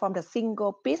model, from the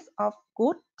single piece of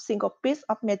wood, single piece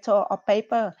of metal or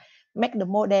paper, make the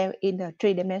model in the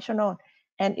three-dimensional,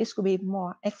 and it will be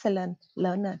more excellent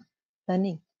learning.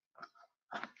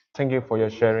 Thank you for your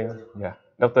sharing. Yeah,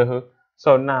 Dr. Hu.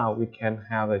 So now we can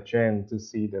have a chance to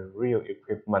see the real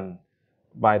equipment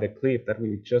by the clip that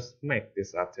we just made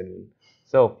this afternoon.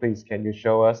 So please, can you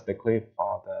show us the clip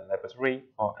for the laboratory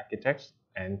for architects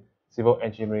and civil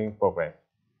engineering program?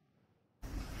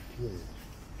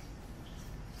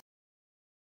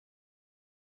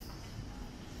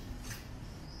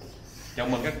 Chào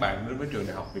mừng các bạn đến với trường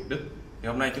Đại học Việt Đức. Thì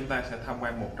hôm nay chúng ta sẽ tham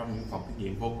quan một trong những phòng thí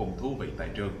nghiệm vô cùng thú vị tại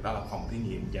trường, đó là phòng thí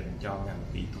nghiệm dành cho ngành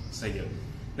kỹ thuật xây dựng.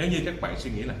 Nếu như các bạn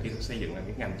suy nghĩ là kỹ thuật xây dựng là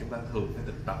cái ngành chúng ta thường phải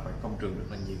thực tập ở công trường rất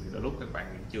là nhiều, thì đôi lúc các bạn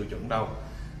chưa chuẩn đâu.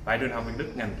 Tại trường Đại học Việt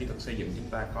Đức, ngành kỹ thuật xây dựng chúng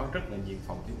ta có rất là nhiều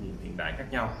phòng thí nghiệm hiện đại khác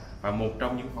nhau, và một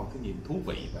trong những phòng thí nghiệm thú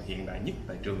vị và hiện đại nhất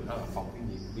tại trường đó là phòng thí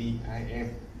nghiệm VIN,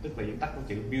 tức là viết tắt của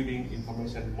chữ Building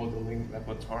Information Modeling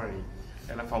Laboratory.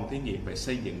 Đây là phòng thí nghiệm về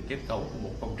xây dựng kết cấu của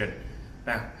một công trình.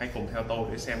 Nào, hãy cùng theo tôi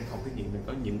để xem phòng thí nghiệm này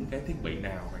có những cái thiết bị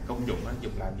nào và công dụng nó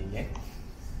dùng làm gì nhé.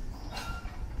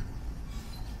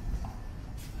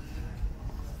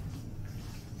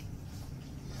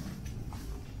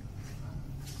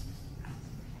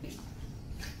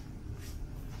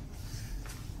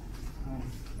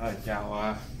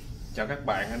 Chào các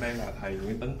bạn, ở đây là thầy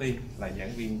Nguyễn Tấn Tiên, là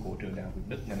giảng viên của trường Đại học Việt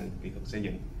Đức ngành kỹ thuật xây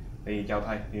dựng. Thì chào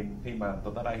thầy, thì khi mà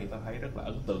tôi tới đây thì tôi thấy rất là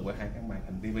ấn tượng với hai cái màn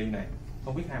hình TV này.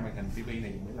 Không biết hai màn hình TV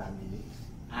này mới làm gì nhỉ?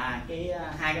 Hai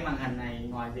cái màn hình này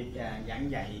ngoài việc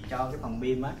giảng dạy cho cái phòng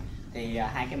BIM á, thì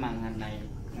hai cái màn hình này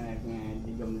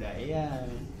dùng để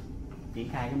triển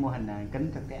khai cái mô hình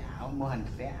kính thực tế ảo, mô hình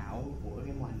thực tế ảo của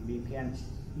cái mô hình BIM. Khi anh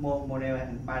model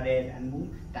hình 3D anh muốn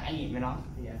trải nghiệm với nó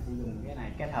thì anh sẽ dùng cái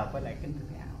này kết hợp với lại kính thực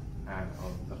tế ảo.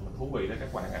 Thật là thú vị đó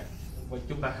các bạn ạ.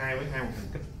 Chúng ta với hai màn hình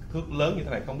kích thước lớn như thế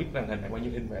này, không biết màn hình này bao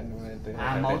nhiêu inch vậy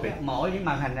anh? Mỗi cái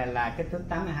màn hình này là kích thước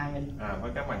 82 inch.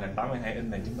 Với các màn hình 82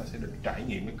 inch này chúng ta sẽ được trải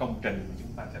nghiệm cái công trình,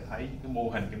 chúng ta sẽ thấy cái mô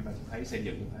hình, chúng ta sẽ thấy xây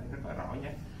dựng, chúng ta thấy rất là rõ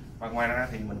nhé. Và ngoài ra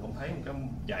thì mình cũng thấy một cái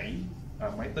dãy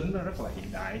máy tính nó rất là hiện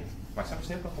đại và sắp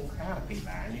xếp nó cũng khá là kỳ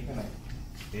lạ như thế này.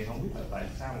 Thì không biết là tại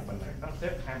sao mình lại sắp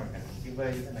xếp hai màn hình TV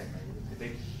như thế này?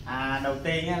 Đầu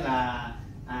tiên là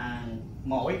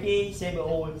mỗi cái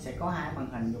CPU sẽ có hai màn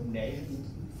hình dùng để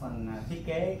phần thiết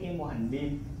kế cái mô hình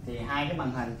BIM. Thì hai cái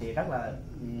màn hình thì rất là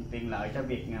tiện lợi cho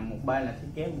việc một bên là thiết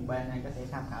kế, một bên anh có thể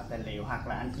tham khảo tài liệu hoặc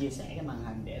là anh chia sẻ cái màn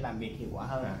hình để làm việc hiệu quả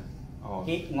hơn.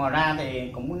 Ngoài ra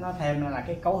thì cũng muốn nói thêm là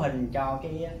cái cấu hình cho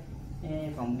cái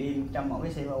phòng BIM trong mỗi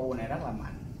cái CPU này rất là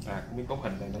mạnh. Không biết cấu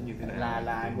hình này nó như thế nào?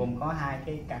 Là gồm có hai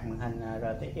cái card màn hình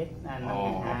RTX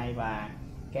 502 và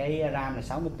cái RAM là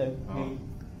 64 GB.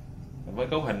 Với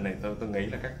cấu hình này tôi nghĩ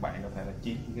là các bạn có thể là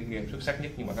chiến cái game xuất sắc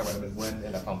nhất, nhưng mà các bạn đừng quên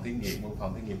đây là phòng thí nghiệm, một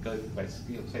phòng thí nghiệm cơ về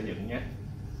kỹ thuật xây dựng nhé.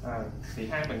 Thì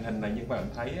hai màn hình này như các bạn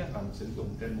thấy là sử dụng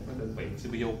trên một cái đơn vị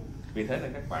CPU, vì thế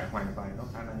nên các bạn hoàn toàn có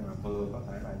khả năng là vừa có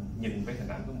thể là nhìn cái hình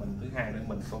ảnh của mình, thứ hai nữa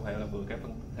mình có thể là vừa cái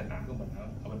phân tích hình ảnh của mình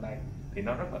ở bên đây, thì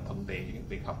nó rất là thuận tiện cho cái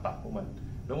việc học tập của mình,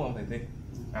 đúng không thầy Tiên?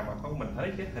 Mà có mình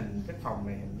thấy cái phòng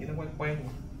này như nó quen.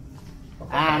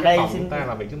 Đây chúng ta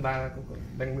làm việc, chúng ta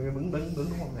đang đứng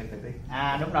đúng không thầy Tiên?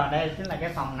 Đúng rồi, đây chính là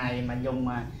cái phòng này mà dùng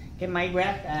cái máy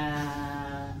quét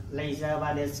laser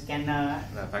 3D scanner.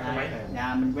 Phải cái máy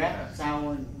này. Mình quét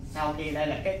sau khi đây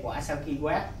là kết quả sau khi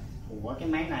quét của cái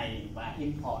máy này và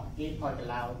import cái point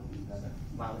cloud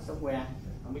vào cái software.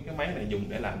 Không biết cái máy này dùng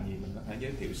để làm gì, mình có thể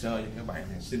giới thiệu sơ cho các bạn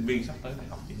sinh viên sắp tới đại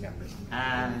học chuyên ngành được.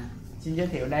 Xin giới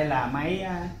thiệu, đây là máy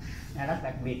rất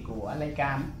đặc biệt của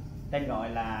Leica, tên gọi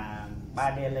là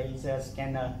 3D laser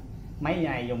scanner. Máy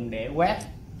này dùng để quét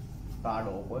tọa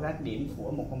độ của các điểm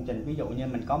của một công trình. Ví dụ như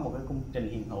mình có một cái công trình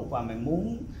hiện hữu và mình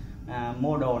muốn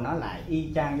model nó lại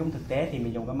y chang giống thực tế thì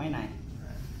mình dùng cái máy này.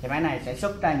 Thì máy này sẽ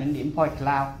xuất ra những điểm point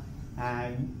cloud,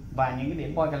 và những cái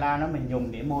điểm point cloud đó mình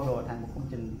dùng để model thành một công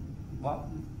trình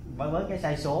với cái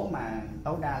size số mà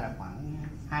tối đa là khoảng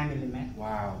 2 mm.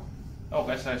 Wow, đó là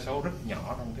cái size số rất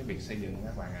nhỏ trong cái việc xây dựng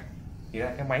các bạn ạ. Thì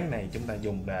ra cái máy này chúng ta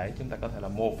dùng để chúng ta có thể là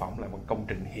mô phỏng lại một công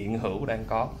trình hiện hữu đang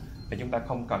có, thì chúng ta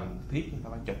không cần thiết chúng ta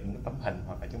phải chụp những tấm hình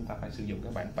hoặc là chúng ta phải sử dụng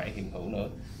cái bản vẽ hiện hữu nữa.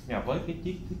 Nhưng mà với cái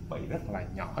chiếc thiết bị rất là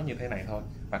nhỏ như thế này thôi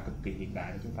và cực kỳ hiện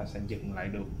đại, chúng ta sẽ dựng lại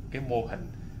được cái mô hình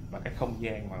và cái không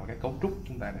gian và cái cấu trúc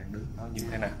chúng ta đang đứng nó như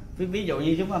thế nào. Ví dụ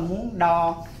như chúng ta muốn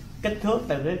đo kích thước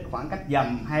từ cái khoảng cách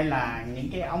dầm hay là những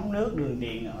cái ống nước đường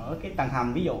điện ở cái tầng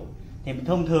hầm, ví dụ Thì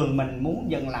thông thường mình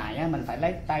muốn dừng lại á, mình phải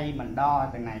lấy tay mình đo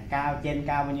từ này cao trên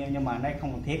cao bao nhiêu, nhưng mà đây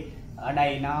không cần thiết. Ở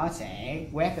đây nó sẽ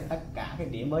quét tất cả cái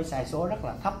điểm với sai số rất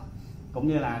là thấp, cũng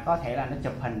như là có thể là nó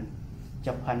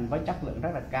chụp hình với chất lượng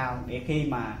rất là cao, để khi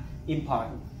mà import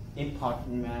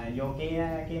vô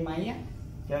cái máy á,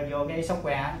 vô cái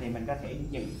software á, thì mình có thể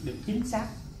dựng được chính xác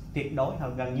tuyệt đối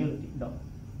hoặc gần như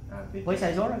tuyệt đối với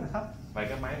sai số rất là thấp. Vậy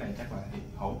cái máy này chắc là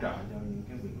hỗ trợ cho những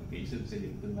cái việc kỹ sư xây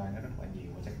dựng tương lai nó rất là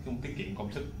nhiều, và chắc cũng tiết kiệm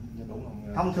công sức, đúng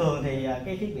không? Thông thường thì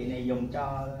cái thiết bị này dùng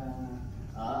cho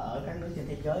ở các nước trên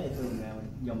thế giới thì thường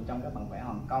dùng trong các bản vẽ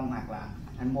Hồng Kông, hoặc là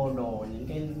anh mua đồ những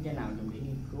cái nào dùng để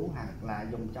nghiên cứu, hoặc là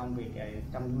dùng trong việc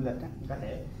trong du lịch á, có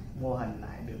thể mô hình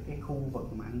lại được cái khu vực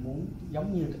mà anh muốn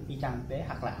giống như y chang thực tế,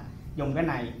 hoặc là dùng cái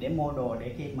này để mua đồ,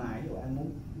 để khi mà ví dụ anh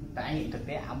muốn trải nghiệm thực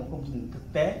tế ảo một công trình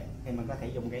thực tế thì mình có thể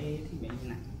dùng cái thiết bị như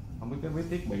này. Không biết cái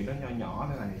thiết bị đó nho nhỏ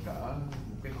thế này, cỡ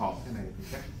một cái hộp thế này thì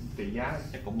chắc trị giá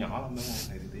chắc cũng nhỏ lắm đúng không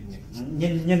thầy Tiên nhỉ?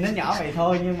 Nhìn nó nhỏ vậy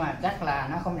thôi nhưng mà chắc là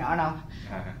nó không nhỏ đâu.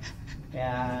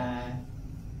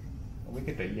 Không biết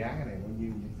cái trị giá cái này bao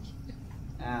nhiêu vậy?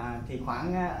 Thì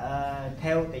khoảng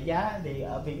theo tỷ giá thì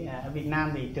ở Việt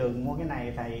Nam thì trường mua cái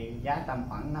này thầy giá tầm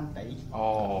khoảng 5 tỷ.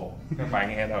 Ồ, các bạn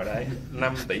nghe rồi đấy,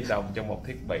 5 tỷ đồng cho một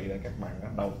thiết bị là các bạn đã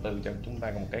đầu tư cho chúng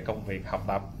ta một cái công việc học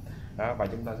tập đó, và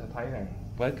chúng ta sẽ thấy rằng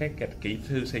với cái kỹ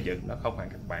sư xây dựng nó không phải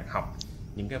các bạn học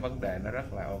những cái vấn đề nó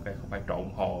rất là ok, không phải trộn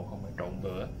hồ, không phải trộn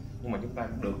bữa, nhưng mà chúng ta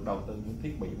được đầu tư những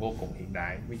thiết bị vô cùng hiện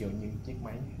đại, ví dụ như chiếc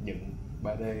máy dựng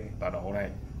 3D tọa độ này,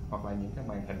 hoặc là những cái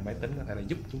màn hình máy tính có thể là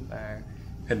giúp chúng ta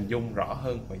hình dung rõ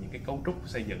hơn về những cái cấu trúc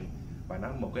xây dựng, và nó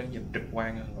một cái nhìn trực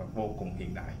quan hơn và vô cùng hiện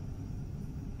đại.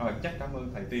 Rồi chắc cảm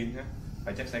ơn thầy Tiên ha,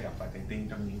 và chắc sẽ gặp lại thầy Tiên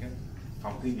trong những cái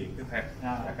phòng thí nghiệm tiếp theo.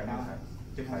 Cảm ơn thầy.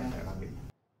 Chúc thầy sẽ làm việc.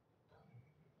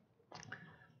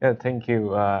 Yeah, thank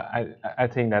you. I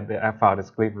think that I found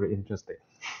this clip very interesting.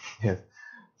 Yes.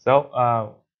 So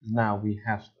now we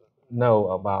have know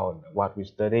about what we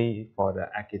study for the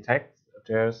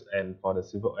architectures and for the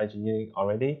civil engineering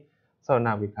already. So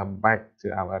now we come back to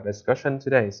our discussion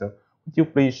today. So would you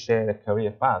please share the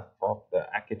career path of the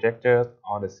architecture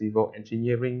or the civil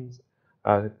engineering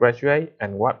graduate,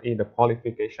 and what is the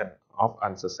qualification of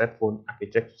unsuccessful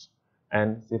architects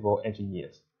and civil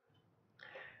engineers?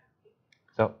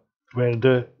 So,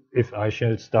 well, if I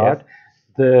shall start,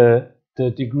 yes. The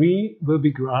degree will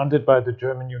be granted by the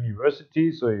German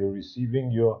university, so you're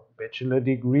receiving your bachelor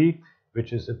degree,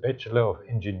 which is a Bachelor of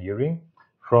Engineering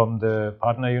from the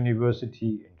partner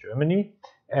university in Germany,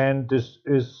 and this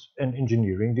is an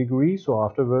engineering degree, so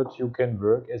afterwards you can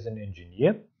work as an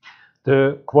engineer.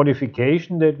 The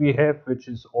qualification that we have, which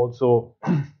is also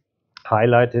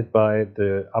highlighted by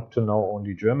the up to now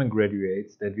only German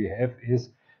graduates that we have, is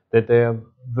that they are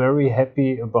very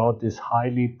happy about this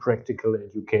highly practical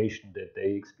education that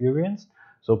they experienced.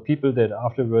 So people that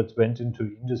afterwards went into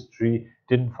industry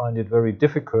didn't find it very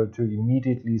difficult to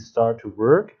immediately start to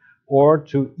work, or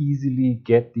to easily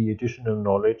get the additional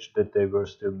knowledge that they were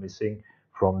still missing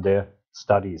from their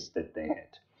studies that they had.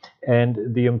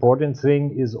 And the important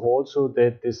thing is also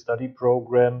that this study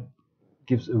program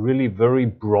gives a really very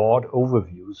broad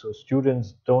overview. So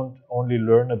students don't only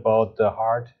learn about the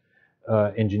hard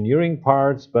engineering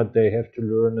parts, but they have to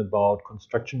learn about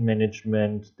construction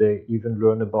management. They even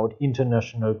learn about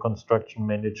international construction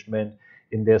management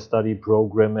in their study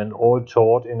program, and all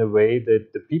taught in a way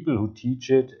that the people who teach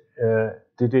it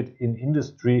did it in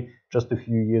industry just a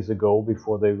few years ago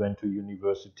before they went to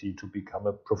university to become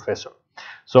a professor.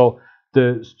 So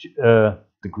the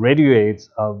graduates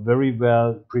are very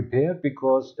well prepared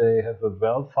because they have a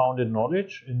well-founded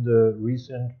knowledge in the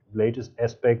recent latest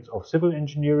aspects of civil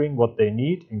engineering, what they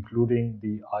need, including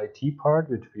the IT part,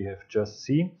 which we have just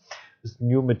seen, with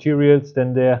new materials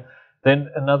then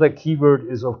another keyword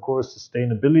is, of course,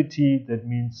 sustainability. That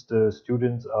means the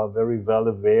students are very well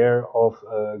aware of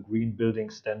green building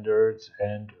standards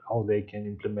and how they can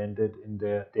implement it in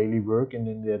their daily work and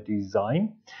in their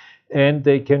design. And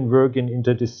they can work in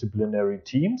interdisciplinary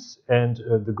teams. And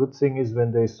the good thing is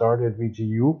when they start at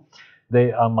VGU,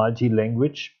 they are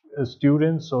multi-language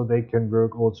students, so they can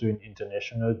work also in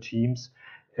international teams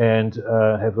and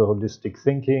have a holistic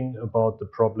thinking about the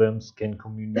problems, can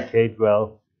communicate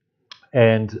well,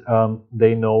 and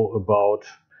they know about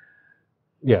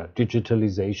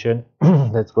digitalization.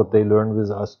 That's what they learn with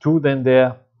us too. Then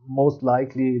they're most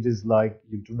likely, it is like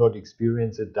you do not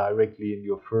experience it directly in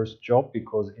your first job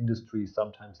because industry is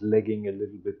sometimes lagging a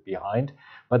little bit behind,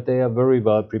 but they are very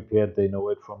well prepared. They know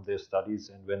it from their studies,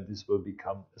 and when this will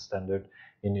become a standard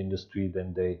in industry,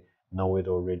 then they know it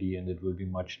already, and it will be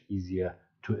much easier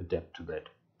to adapt to that.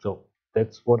 So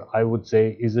that's what I would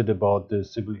say. Is it about the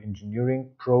civil engineering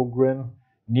program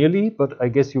nearly, but I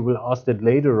guess you will ask that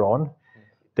later on.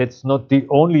 That's not the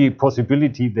only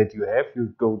possibility that you have.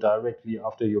 You go directly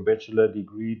after your bachelor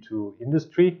degree to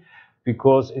industry,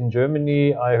 because in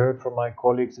Germany, I heard from my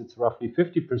colleagues, it's roughly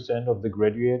 50% of the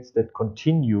graduates that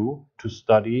continue to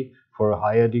study for a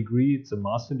higher degree. It's a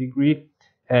master degree,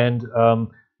 and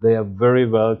they are very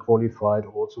well qualified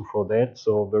also for that.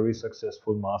 So very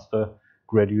successful master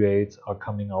graduates are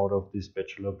coming out of this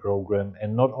bachelor program,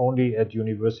 and not only at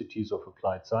universities of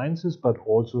applied sciences, but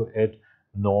also at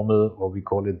normal, or we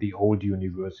call it the old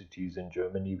universities in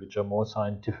Germany, which are more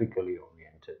scientifically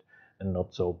oriented and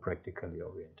not so practically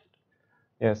oriented.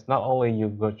 Yes, not only you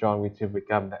go join to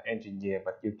become the engineer,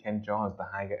 but you can join the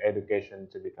higher education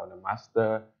to become a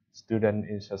master student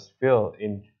in such field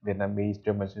in Vietnamese,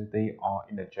 German city, or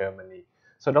in the Germany.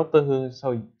 So Dr. Hương,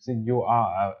 so since you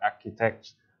are an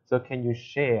architect, so can you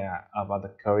share about the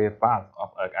career path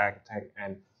of an architect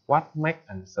and what makes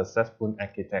a successful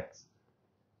architect?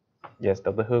 Yes,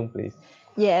 Dr. Hương, please.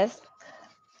 Yes,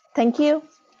 thank you.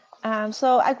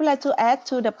 So I would like to add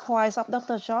to the points of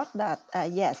Dr. Joerg that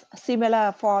yes,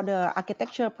 similar for the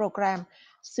architecture program,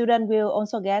 students will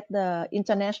also get the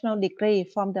international degree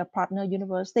from the partner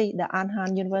university, the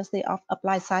NHÄT University of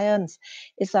Applied Science.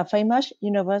 It's a famous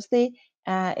university,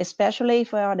 especially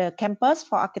for the campus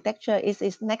for architecture.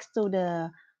 Is next to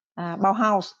the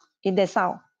Bauhaus in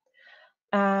Dessau.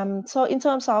 So in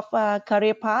terms of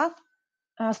career path,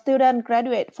 students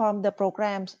graduate from the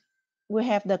programs. We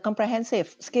have the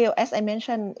comprehensive skill, as I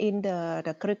mentioned in the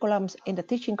curriculums, in the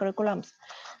teaching curriculums.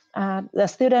 The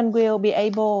student will be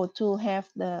able to have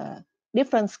the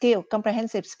different skill,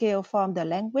 comprehensive skill from the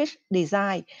language,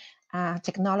 design,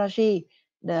 technology,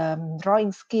 the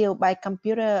drawing skill by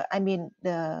computer, I mean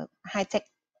the high-tech.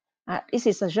 This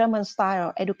is a German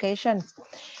style education.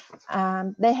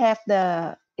 They have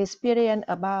the experience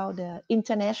about the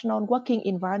international working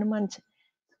environment.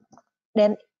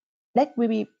 Then that will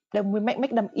be, then we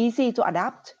make them easy to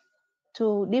adapt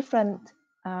to different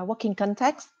working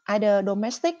contexts, either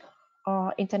domestic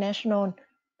or international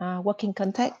working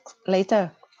context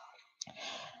later.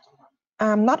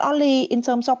 Not only in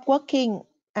terms of working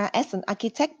as an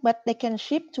architect, but they can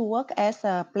shift to work as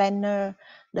a planner,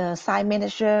 the site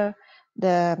manager,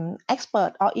 the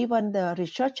expert, or even the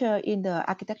researcher in the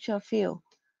architecture field,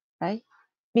 right?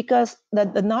 Because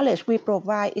the knowledge we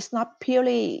provide is not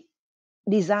purely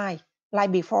design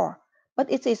like before,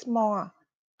 but it is more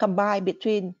combined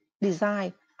between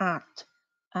design, art,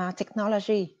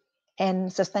 technology,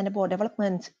 and sustainable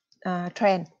development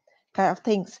trend kind of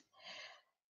things.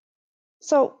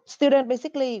 So students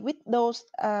basically with those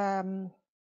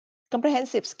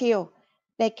comprehensive skill,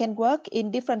 they can work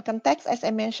in different contexts, as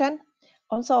I mentioned.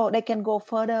 Also, they can go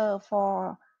further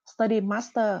for study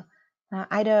master,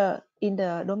 either in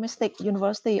the domestic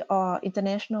university or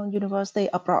international university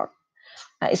abroad.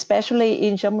 Especially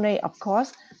in Germany, of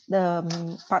course, the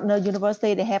partner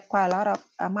university, they have quite a lot of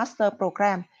master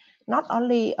program, not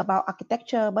only about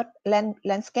architecture, but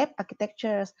landscape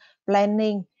architectures,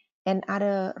 planning, and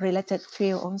other related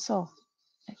field also.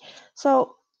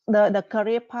 So the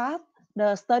career path,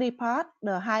 the study path,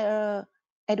 the higher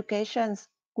educations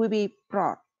will be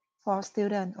broad for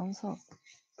students also.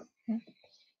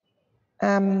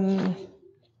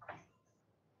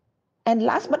 And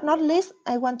last but not least,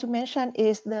 I want to mention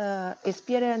is the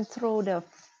experience through the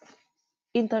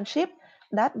internship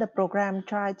that the program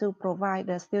try to provide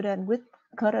the student with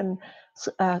current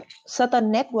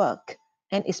certain network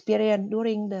and experience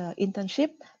during the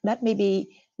internship that maybe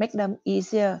make them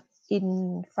easier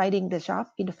in finding the job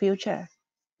in the future.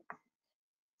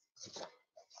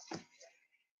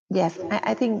 Yes,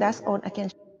 I think that's all I can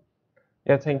share.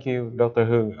 Yeah, thank you, Dr.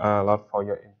 Hương, a lot for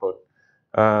your input.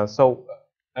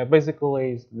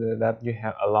 Basically, that you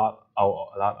have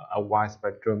a wide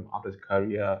spectrum of the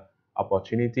career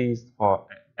opportunities for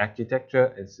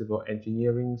architecture and civil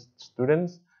engineering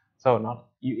students. So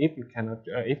if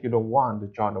you don't want to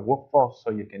join the workforce,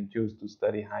 so you can choose to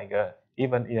study higher,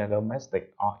 even in a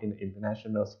domestic or in an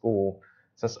international school,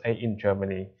 such as in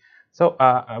Germany. So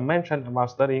I mentioned about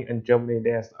studying in Germany.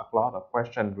 There's a lot of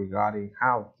questions regarding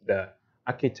how the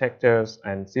architectures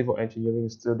and civil engineering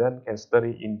students can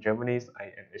study in Germany as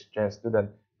an exchange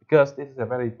student, because this is a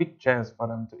very big chance for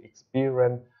them to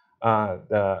experience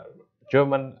the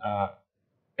German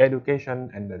education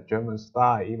and the German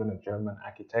style, even the German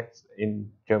architects in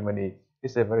Germany.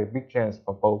 It's a very big chance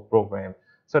for both programs.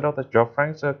 So Dr. Joerg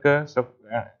Franke,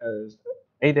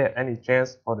 is there any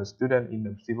chance for the student in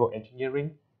the civil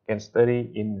engineering can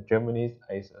study in Germany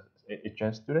as an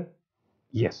exchange student?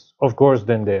 Yes, of course,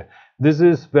 then this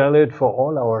is valid for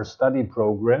all our study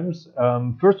programs.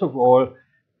 First of all,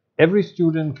 every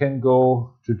student can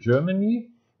go to Germany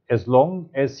as long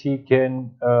as he can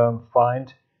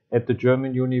find at the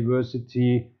German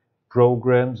university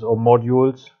programs or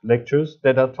modules, lectures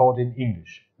that are taught in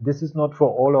English. This is not for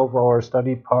all of our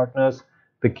study partners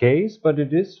the case, but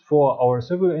it is for our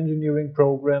civil engineering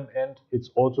program, and it's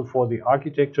also for the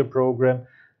architecture program.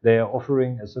 They are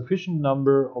offering a sufficient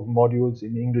number of modules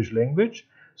in English language,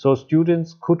 so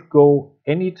students could go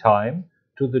anytime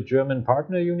to the German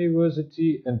partner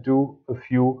university and do a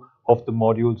few of the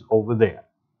modules over there.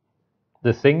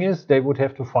 The thing is, they would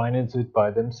have to finance it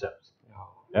by themselves.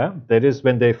 Yeah? That is,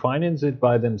 when they finance it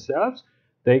by themselves,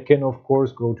 they can, of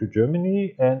course, go to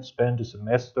Germany and spend a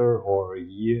semester or a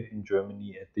year in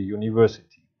Germany at the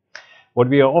university. What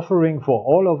we are offering for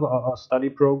all of our study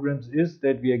programs is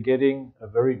that we are getting a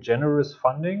very generous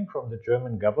funding from the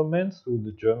German government through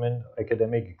the German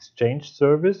Academic Exchange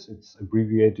Service. It's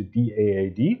abbreviated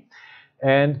DAAD.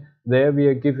 And there we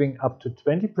are giving up to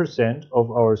 20%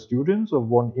 of our students of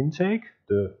one intake.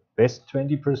 The best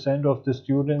 20% of the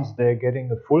students, they're getting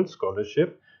a full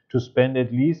scholarship to spend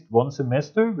at least one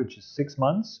semester, which is 6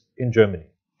 months, in Germany.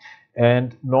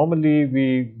 And normally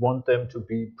we want them to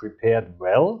be prepared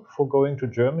well for going to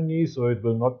Germany, so it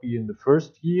will not be in the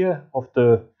first year of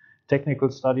the technical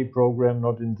study program,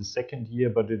 not in the second year,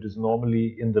 but it is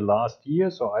normally in the last year,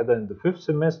 so either in the 5th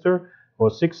semester or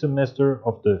 6th semester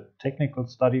of the technical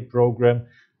study program,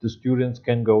 the students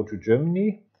can go to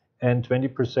Germany, and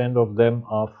 20% of them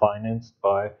are financed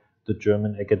by the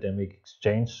German Academic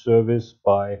Exchange Service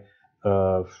by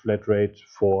flat rate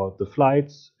for the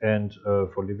flights and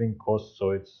for living costs,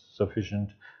 so it's sufficient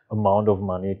amount of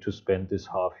money to spend this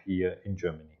half year in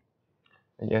Germany.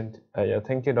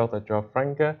 Thank you, Dr. Joerg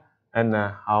Franke. And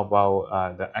how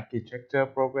about the architecture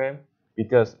program?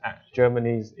 Because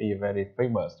Germany is very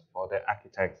famous for their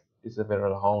architects. It's a very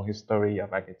long history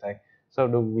of architects. So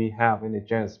do we have any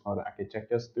chance for the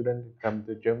architecture student to come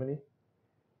to Germany?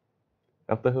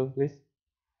 Dr. Hương, please.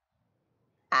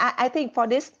 I think for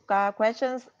these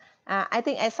questions, I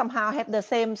think I somehow have the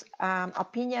same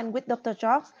opinion with Dr.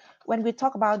 Joerg when we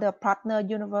talk about the partner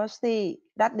university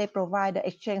that they provide the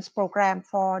exchange program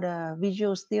for the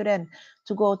visual student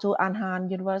to go to NHÄT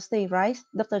University, right,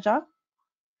 Dr. Joerg?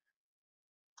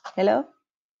 Hello?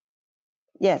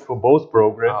 Yes. For both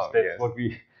programs, that's what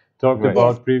we talked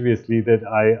about previously, that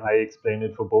I explained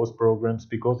it for both programs,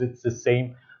 because it's the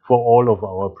same for all of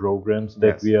our programs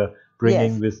that we are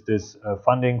bringing with this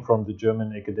funding from the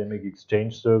German Academic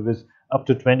Exchange Service, up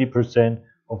to 20%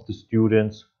 of the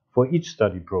students for each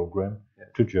study program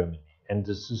to Germany. And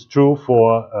this is true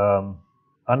for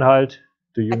NHÄT,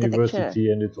 the university,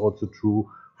 and it's also true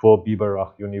for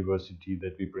Biberach University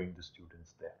that we bring the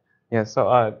students there. Yeah,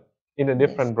 so in a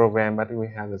different program, but we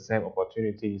have the same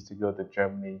opportunities to go to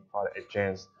Germany for the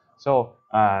exchange. So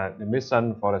the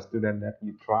mission for the student that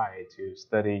you try to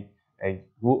study as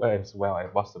good as well as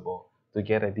possible to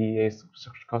get a DA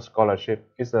scholarship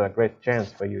is a great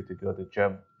chance for you to go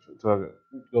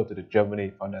to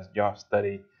Germany for your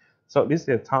study. So this is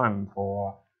the time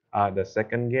for the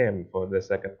second game, for the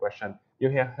second question. You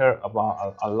have heard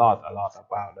about a lot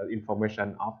about the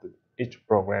information of each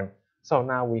program. So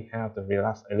now we have to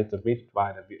relax a little bit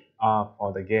by the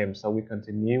for the game. So we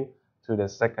continue to the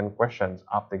second question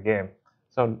of the game.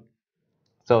 So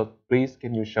please,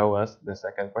 can you show us the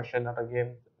second question of the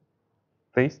game,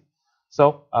 please?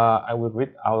 So I will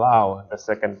read out loud the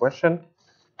second question,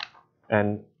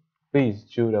 and please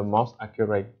choose the most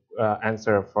accurate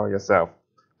answer for yourself.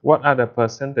 What are the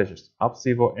percentages of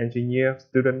civil engineer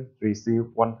students receive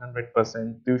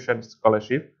 100% tuition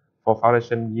scholarship for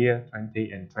foundation year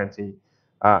 20 and 20?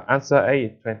 Answer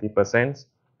A, 20%,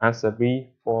 answer B,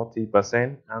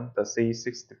 40%, answer C,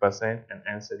 60%, and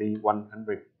answer D,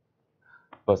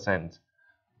 100%.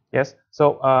 Yes,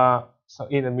 so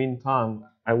in the meantime,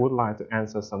 I would like to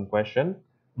answer some questions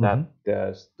that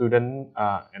the student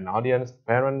and audience,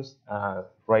 parents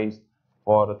raised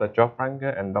for Dr. Joerg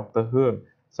Franke and Dr. Hương.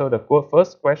 So the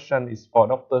first question is for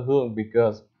Dr. Hương,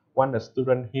 because when the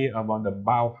student hear about the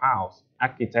Bauhaus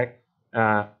architect,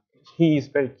 he is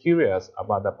very curious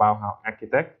about the Bauhaus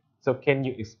architect. So can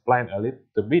you explain a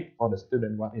little bit for the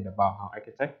student what is the Bauhaus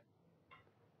architect?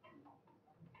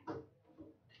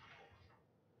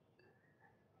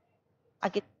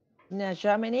 In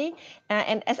Germany,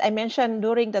 and as I mentioned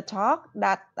during the talk,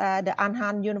 that the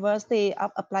NHÄT University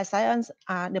of Applied Science,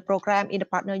 the program in the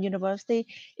partner university,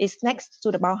 is next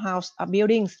to the Bauhaus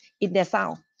buildings in the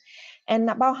south. And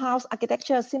Bauhaus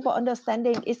architecture, simple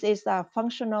understanding, is a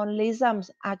functionalism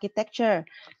architecture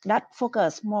that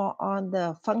focus more on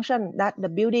the function, that the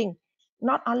building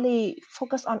not only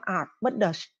focus on art, but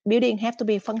the building have to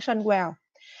be function well.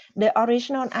 the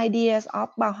original ideas of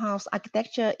Bauhaus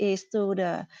architecture is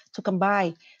to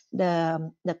combine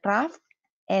the craft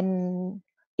and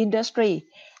industry,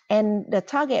 and the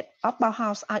target of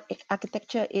Bauhaus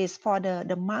architecture is for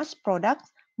the mass product,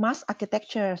 mass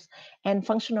architectures, and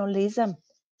functionalism,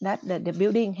 that the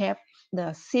building have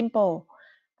the simple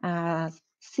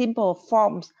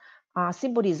forms,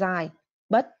 simple design,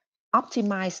 but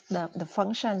optimize the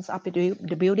functions of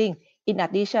the building in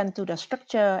addition to the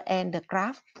structure and the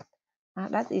craft.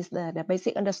 That is the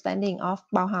basic understanding of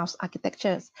Bauhaus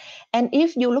architectures. And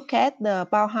if you look at the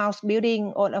Bauhaus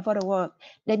building all over the world,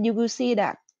 then you will see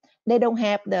that they don't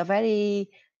have the very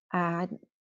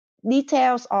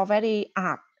details or very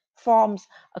art forms,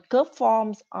 curved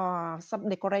forms, or some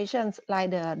decorations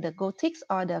like the Gothic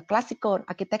or the classical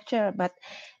architecture, but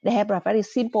they have a very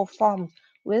simple form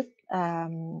with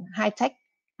high-tech,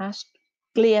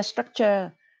 clear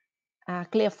structure,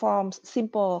 clear forms,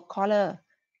 simple color,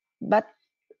 but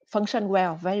function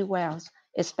well, very well,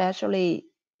 especially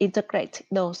integrate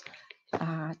those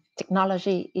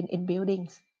technology in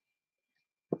buildings.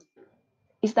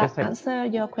 Is that answer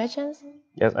your questions?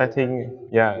 Yes, I think,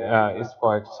 it's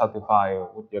quite satisfied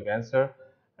with your answer.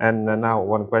 And now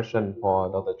one question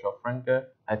for Dr. Joerg Franke.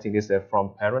 I think it's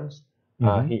from parents.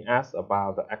 He asked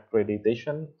about the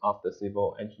accreditation of the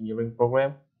civil engineering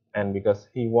program, and because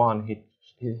he wants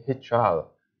his child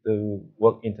to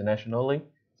work internationally,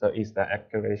 so is the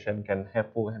accreditation can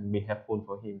be helpful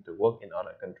for him to work in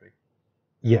other countries?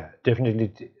 Yeah,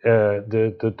 definitely.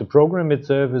 The program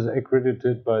itself is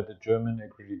accredited by the German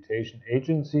accreditation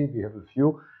agency. We have a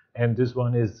few, and this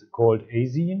one is called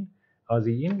SINH.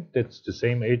 That's the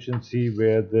same agency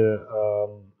where the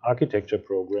architecture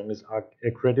program is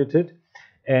accredited.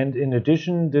 And in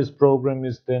addition, this program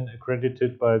is then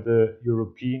accredited by the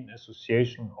European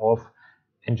Association of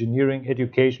Engineering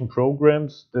Education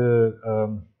Programs. The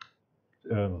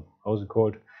how's it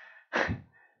called?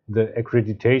 The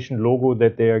accreditation logo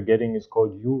that they are getting is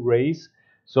called URACE.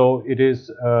 So it is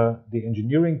the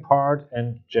engineering part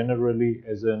and generally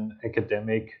as an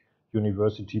academic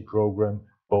university program,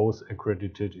 both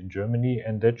accredited in Germany,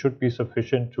 and that should be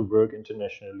sufficient to work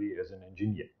internationally as an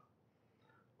engineer.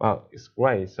 Well, it's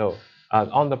great. So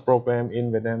on the program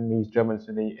in Vietnam means German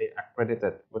city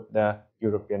accredited with the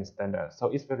European standard. So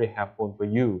it's very helpful for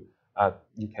you.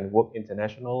 You can work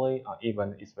internationally, or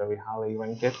even it's very highly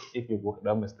ranked if you work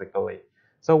domestically.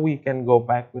 So we can go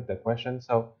back with the question.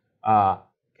 So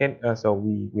so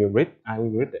we will read. I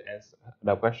will read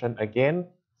the question again.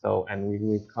 So and we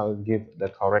will give the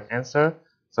correct answer.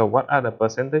 So what are the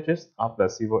percentages of the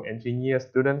civil engineer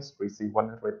students receive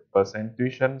 100%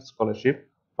 tuition scholarship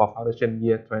for foundation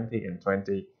year 20 and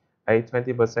 20? A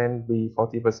 20%, B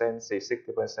 40%, C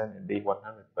 60%, and D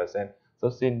 100%. So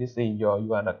since this is you are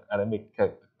the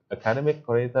academic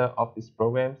coordinator of this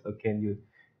program, so can you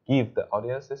give the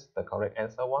audiences the correct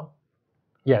answer one?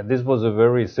 Yeah, this was a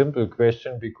very simple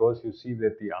question because you see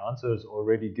that the answer is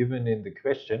already given in the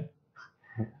question.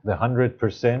 The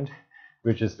 100%,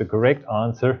 which is the correct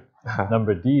answer,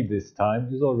 number D this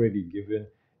time, is already given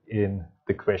in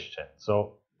the question.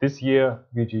 So this year,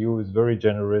 VGU is very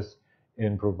generous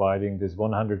in providing this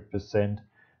 100%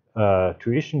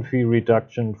 tuition fee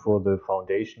reduction for the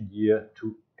foundation year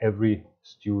to every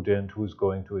student who is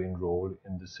going to enroll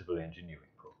in the civil engineering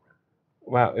program.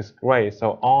 Well, it's great.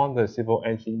 So all the civil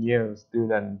engineering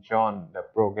students join the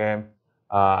program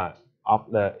of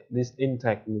this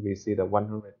intake will receive the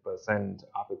 100%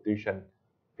 of the tuition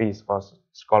fees for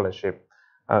scholarship.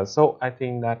 So I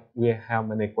think that we have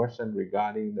many questions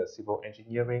regarding the civil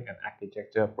engineering and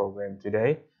architecture program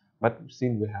today, but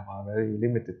since we have a very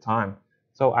limited time,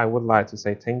 so I would like to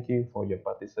say thank you for your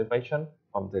participation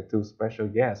from the two special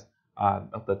guests,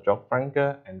 Dr. Joerg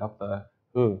Franke and Dr.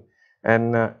 Hương.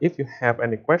 And if you have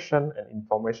any question and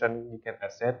information, you can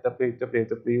access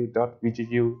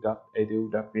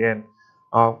www.vgu.edu.vn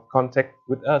or contact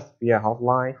with us via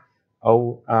hotline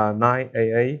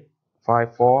 0988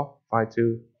 54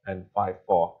 52 and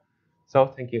 54. So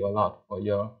thank you a lot for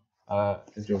your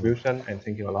contribution, and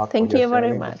thank you a lot thank for your you very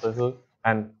sharing, much. Dr. Hương.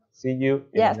 And see you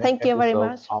in the next thank you very episode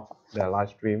much of the live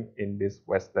stream in this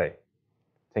Wednesday.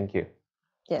 Thank you.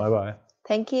 Yes. Bye-bye.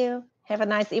 Thank you. Have a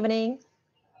nice evening.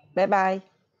 Bye-bye.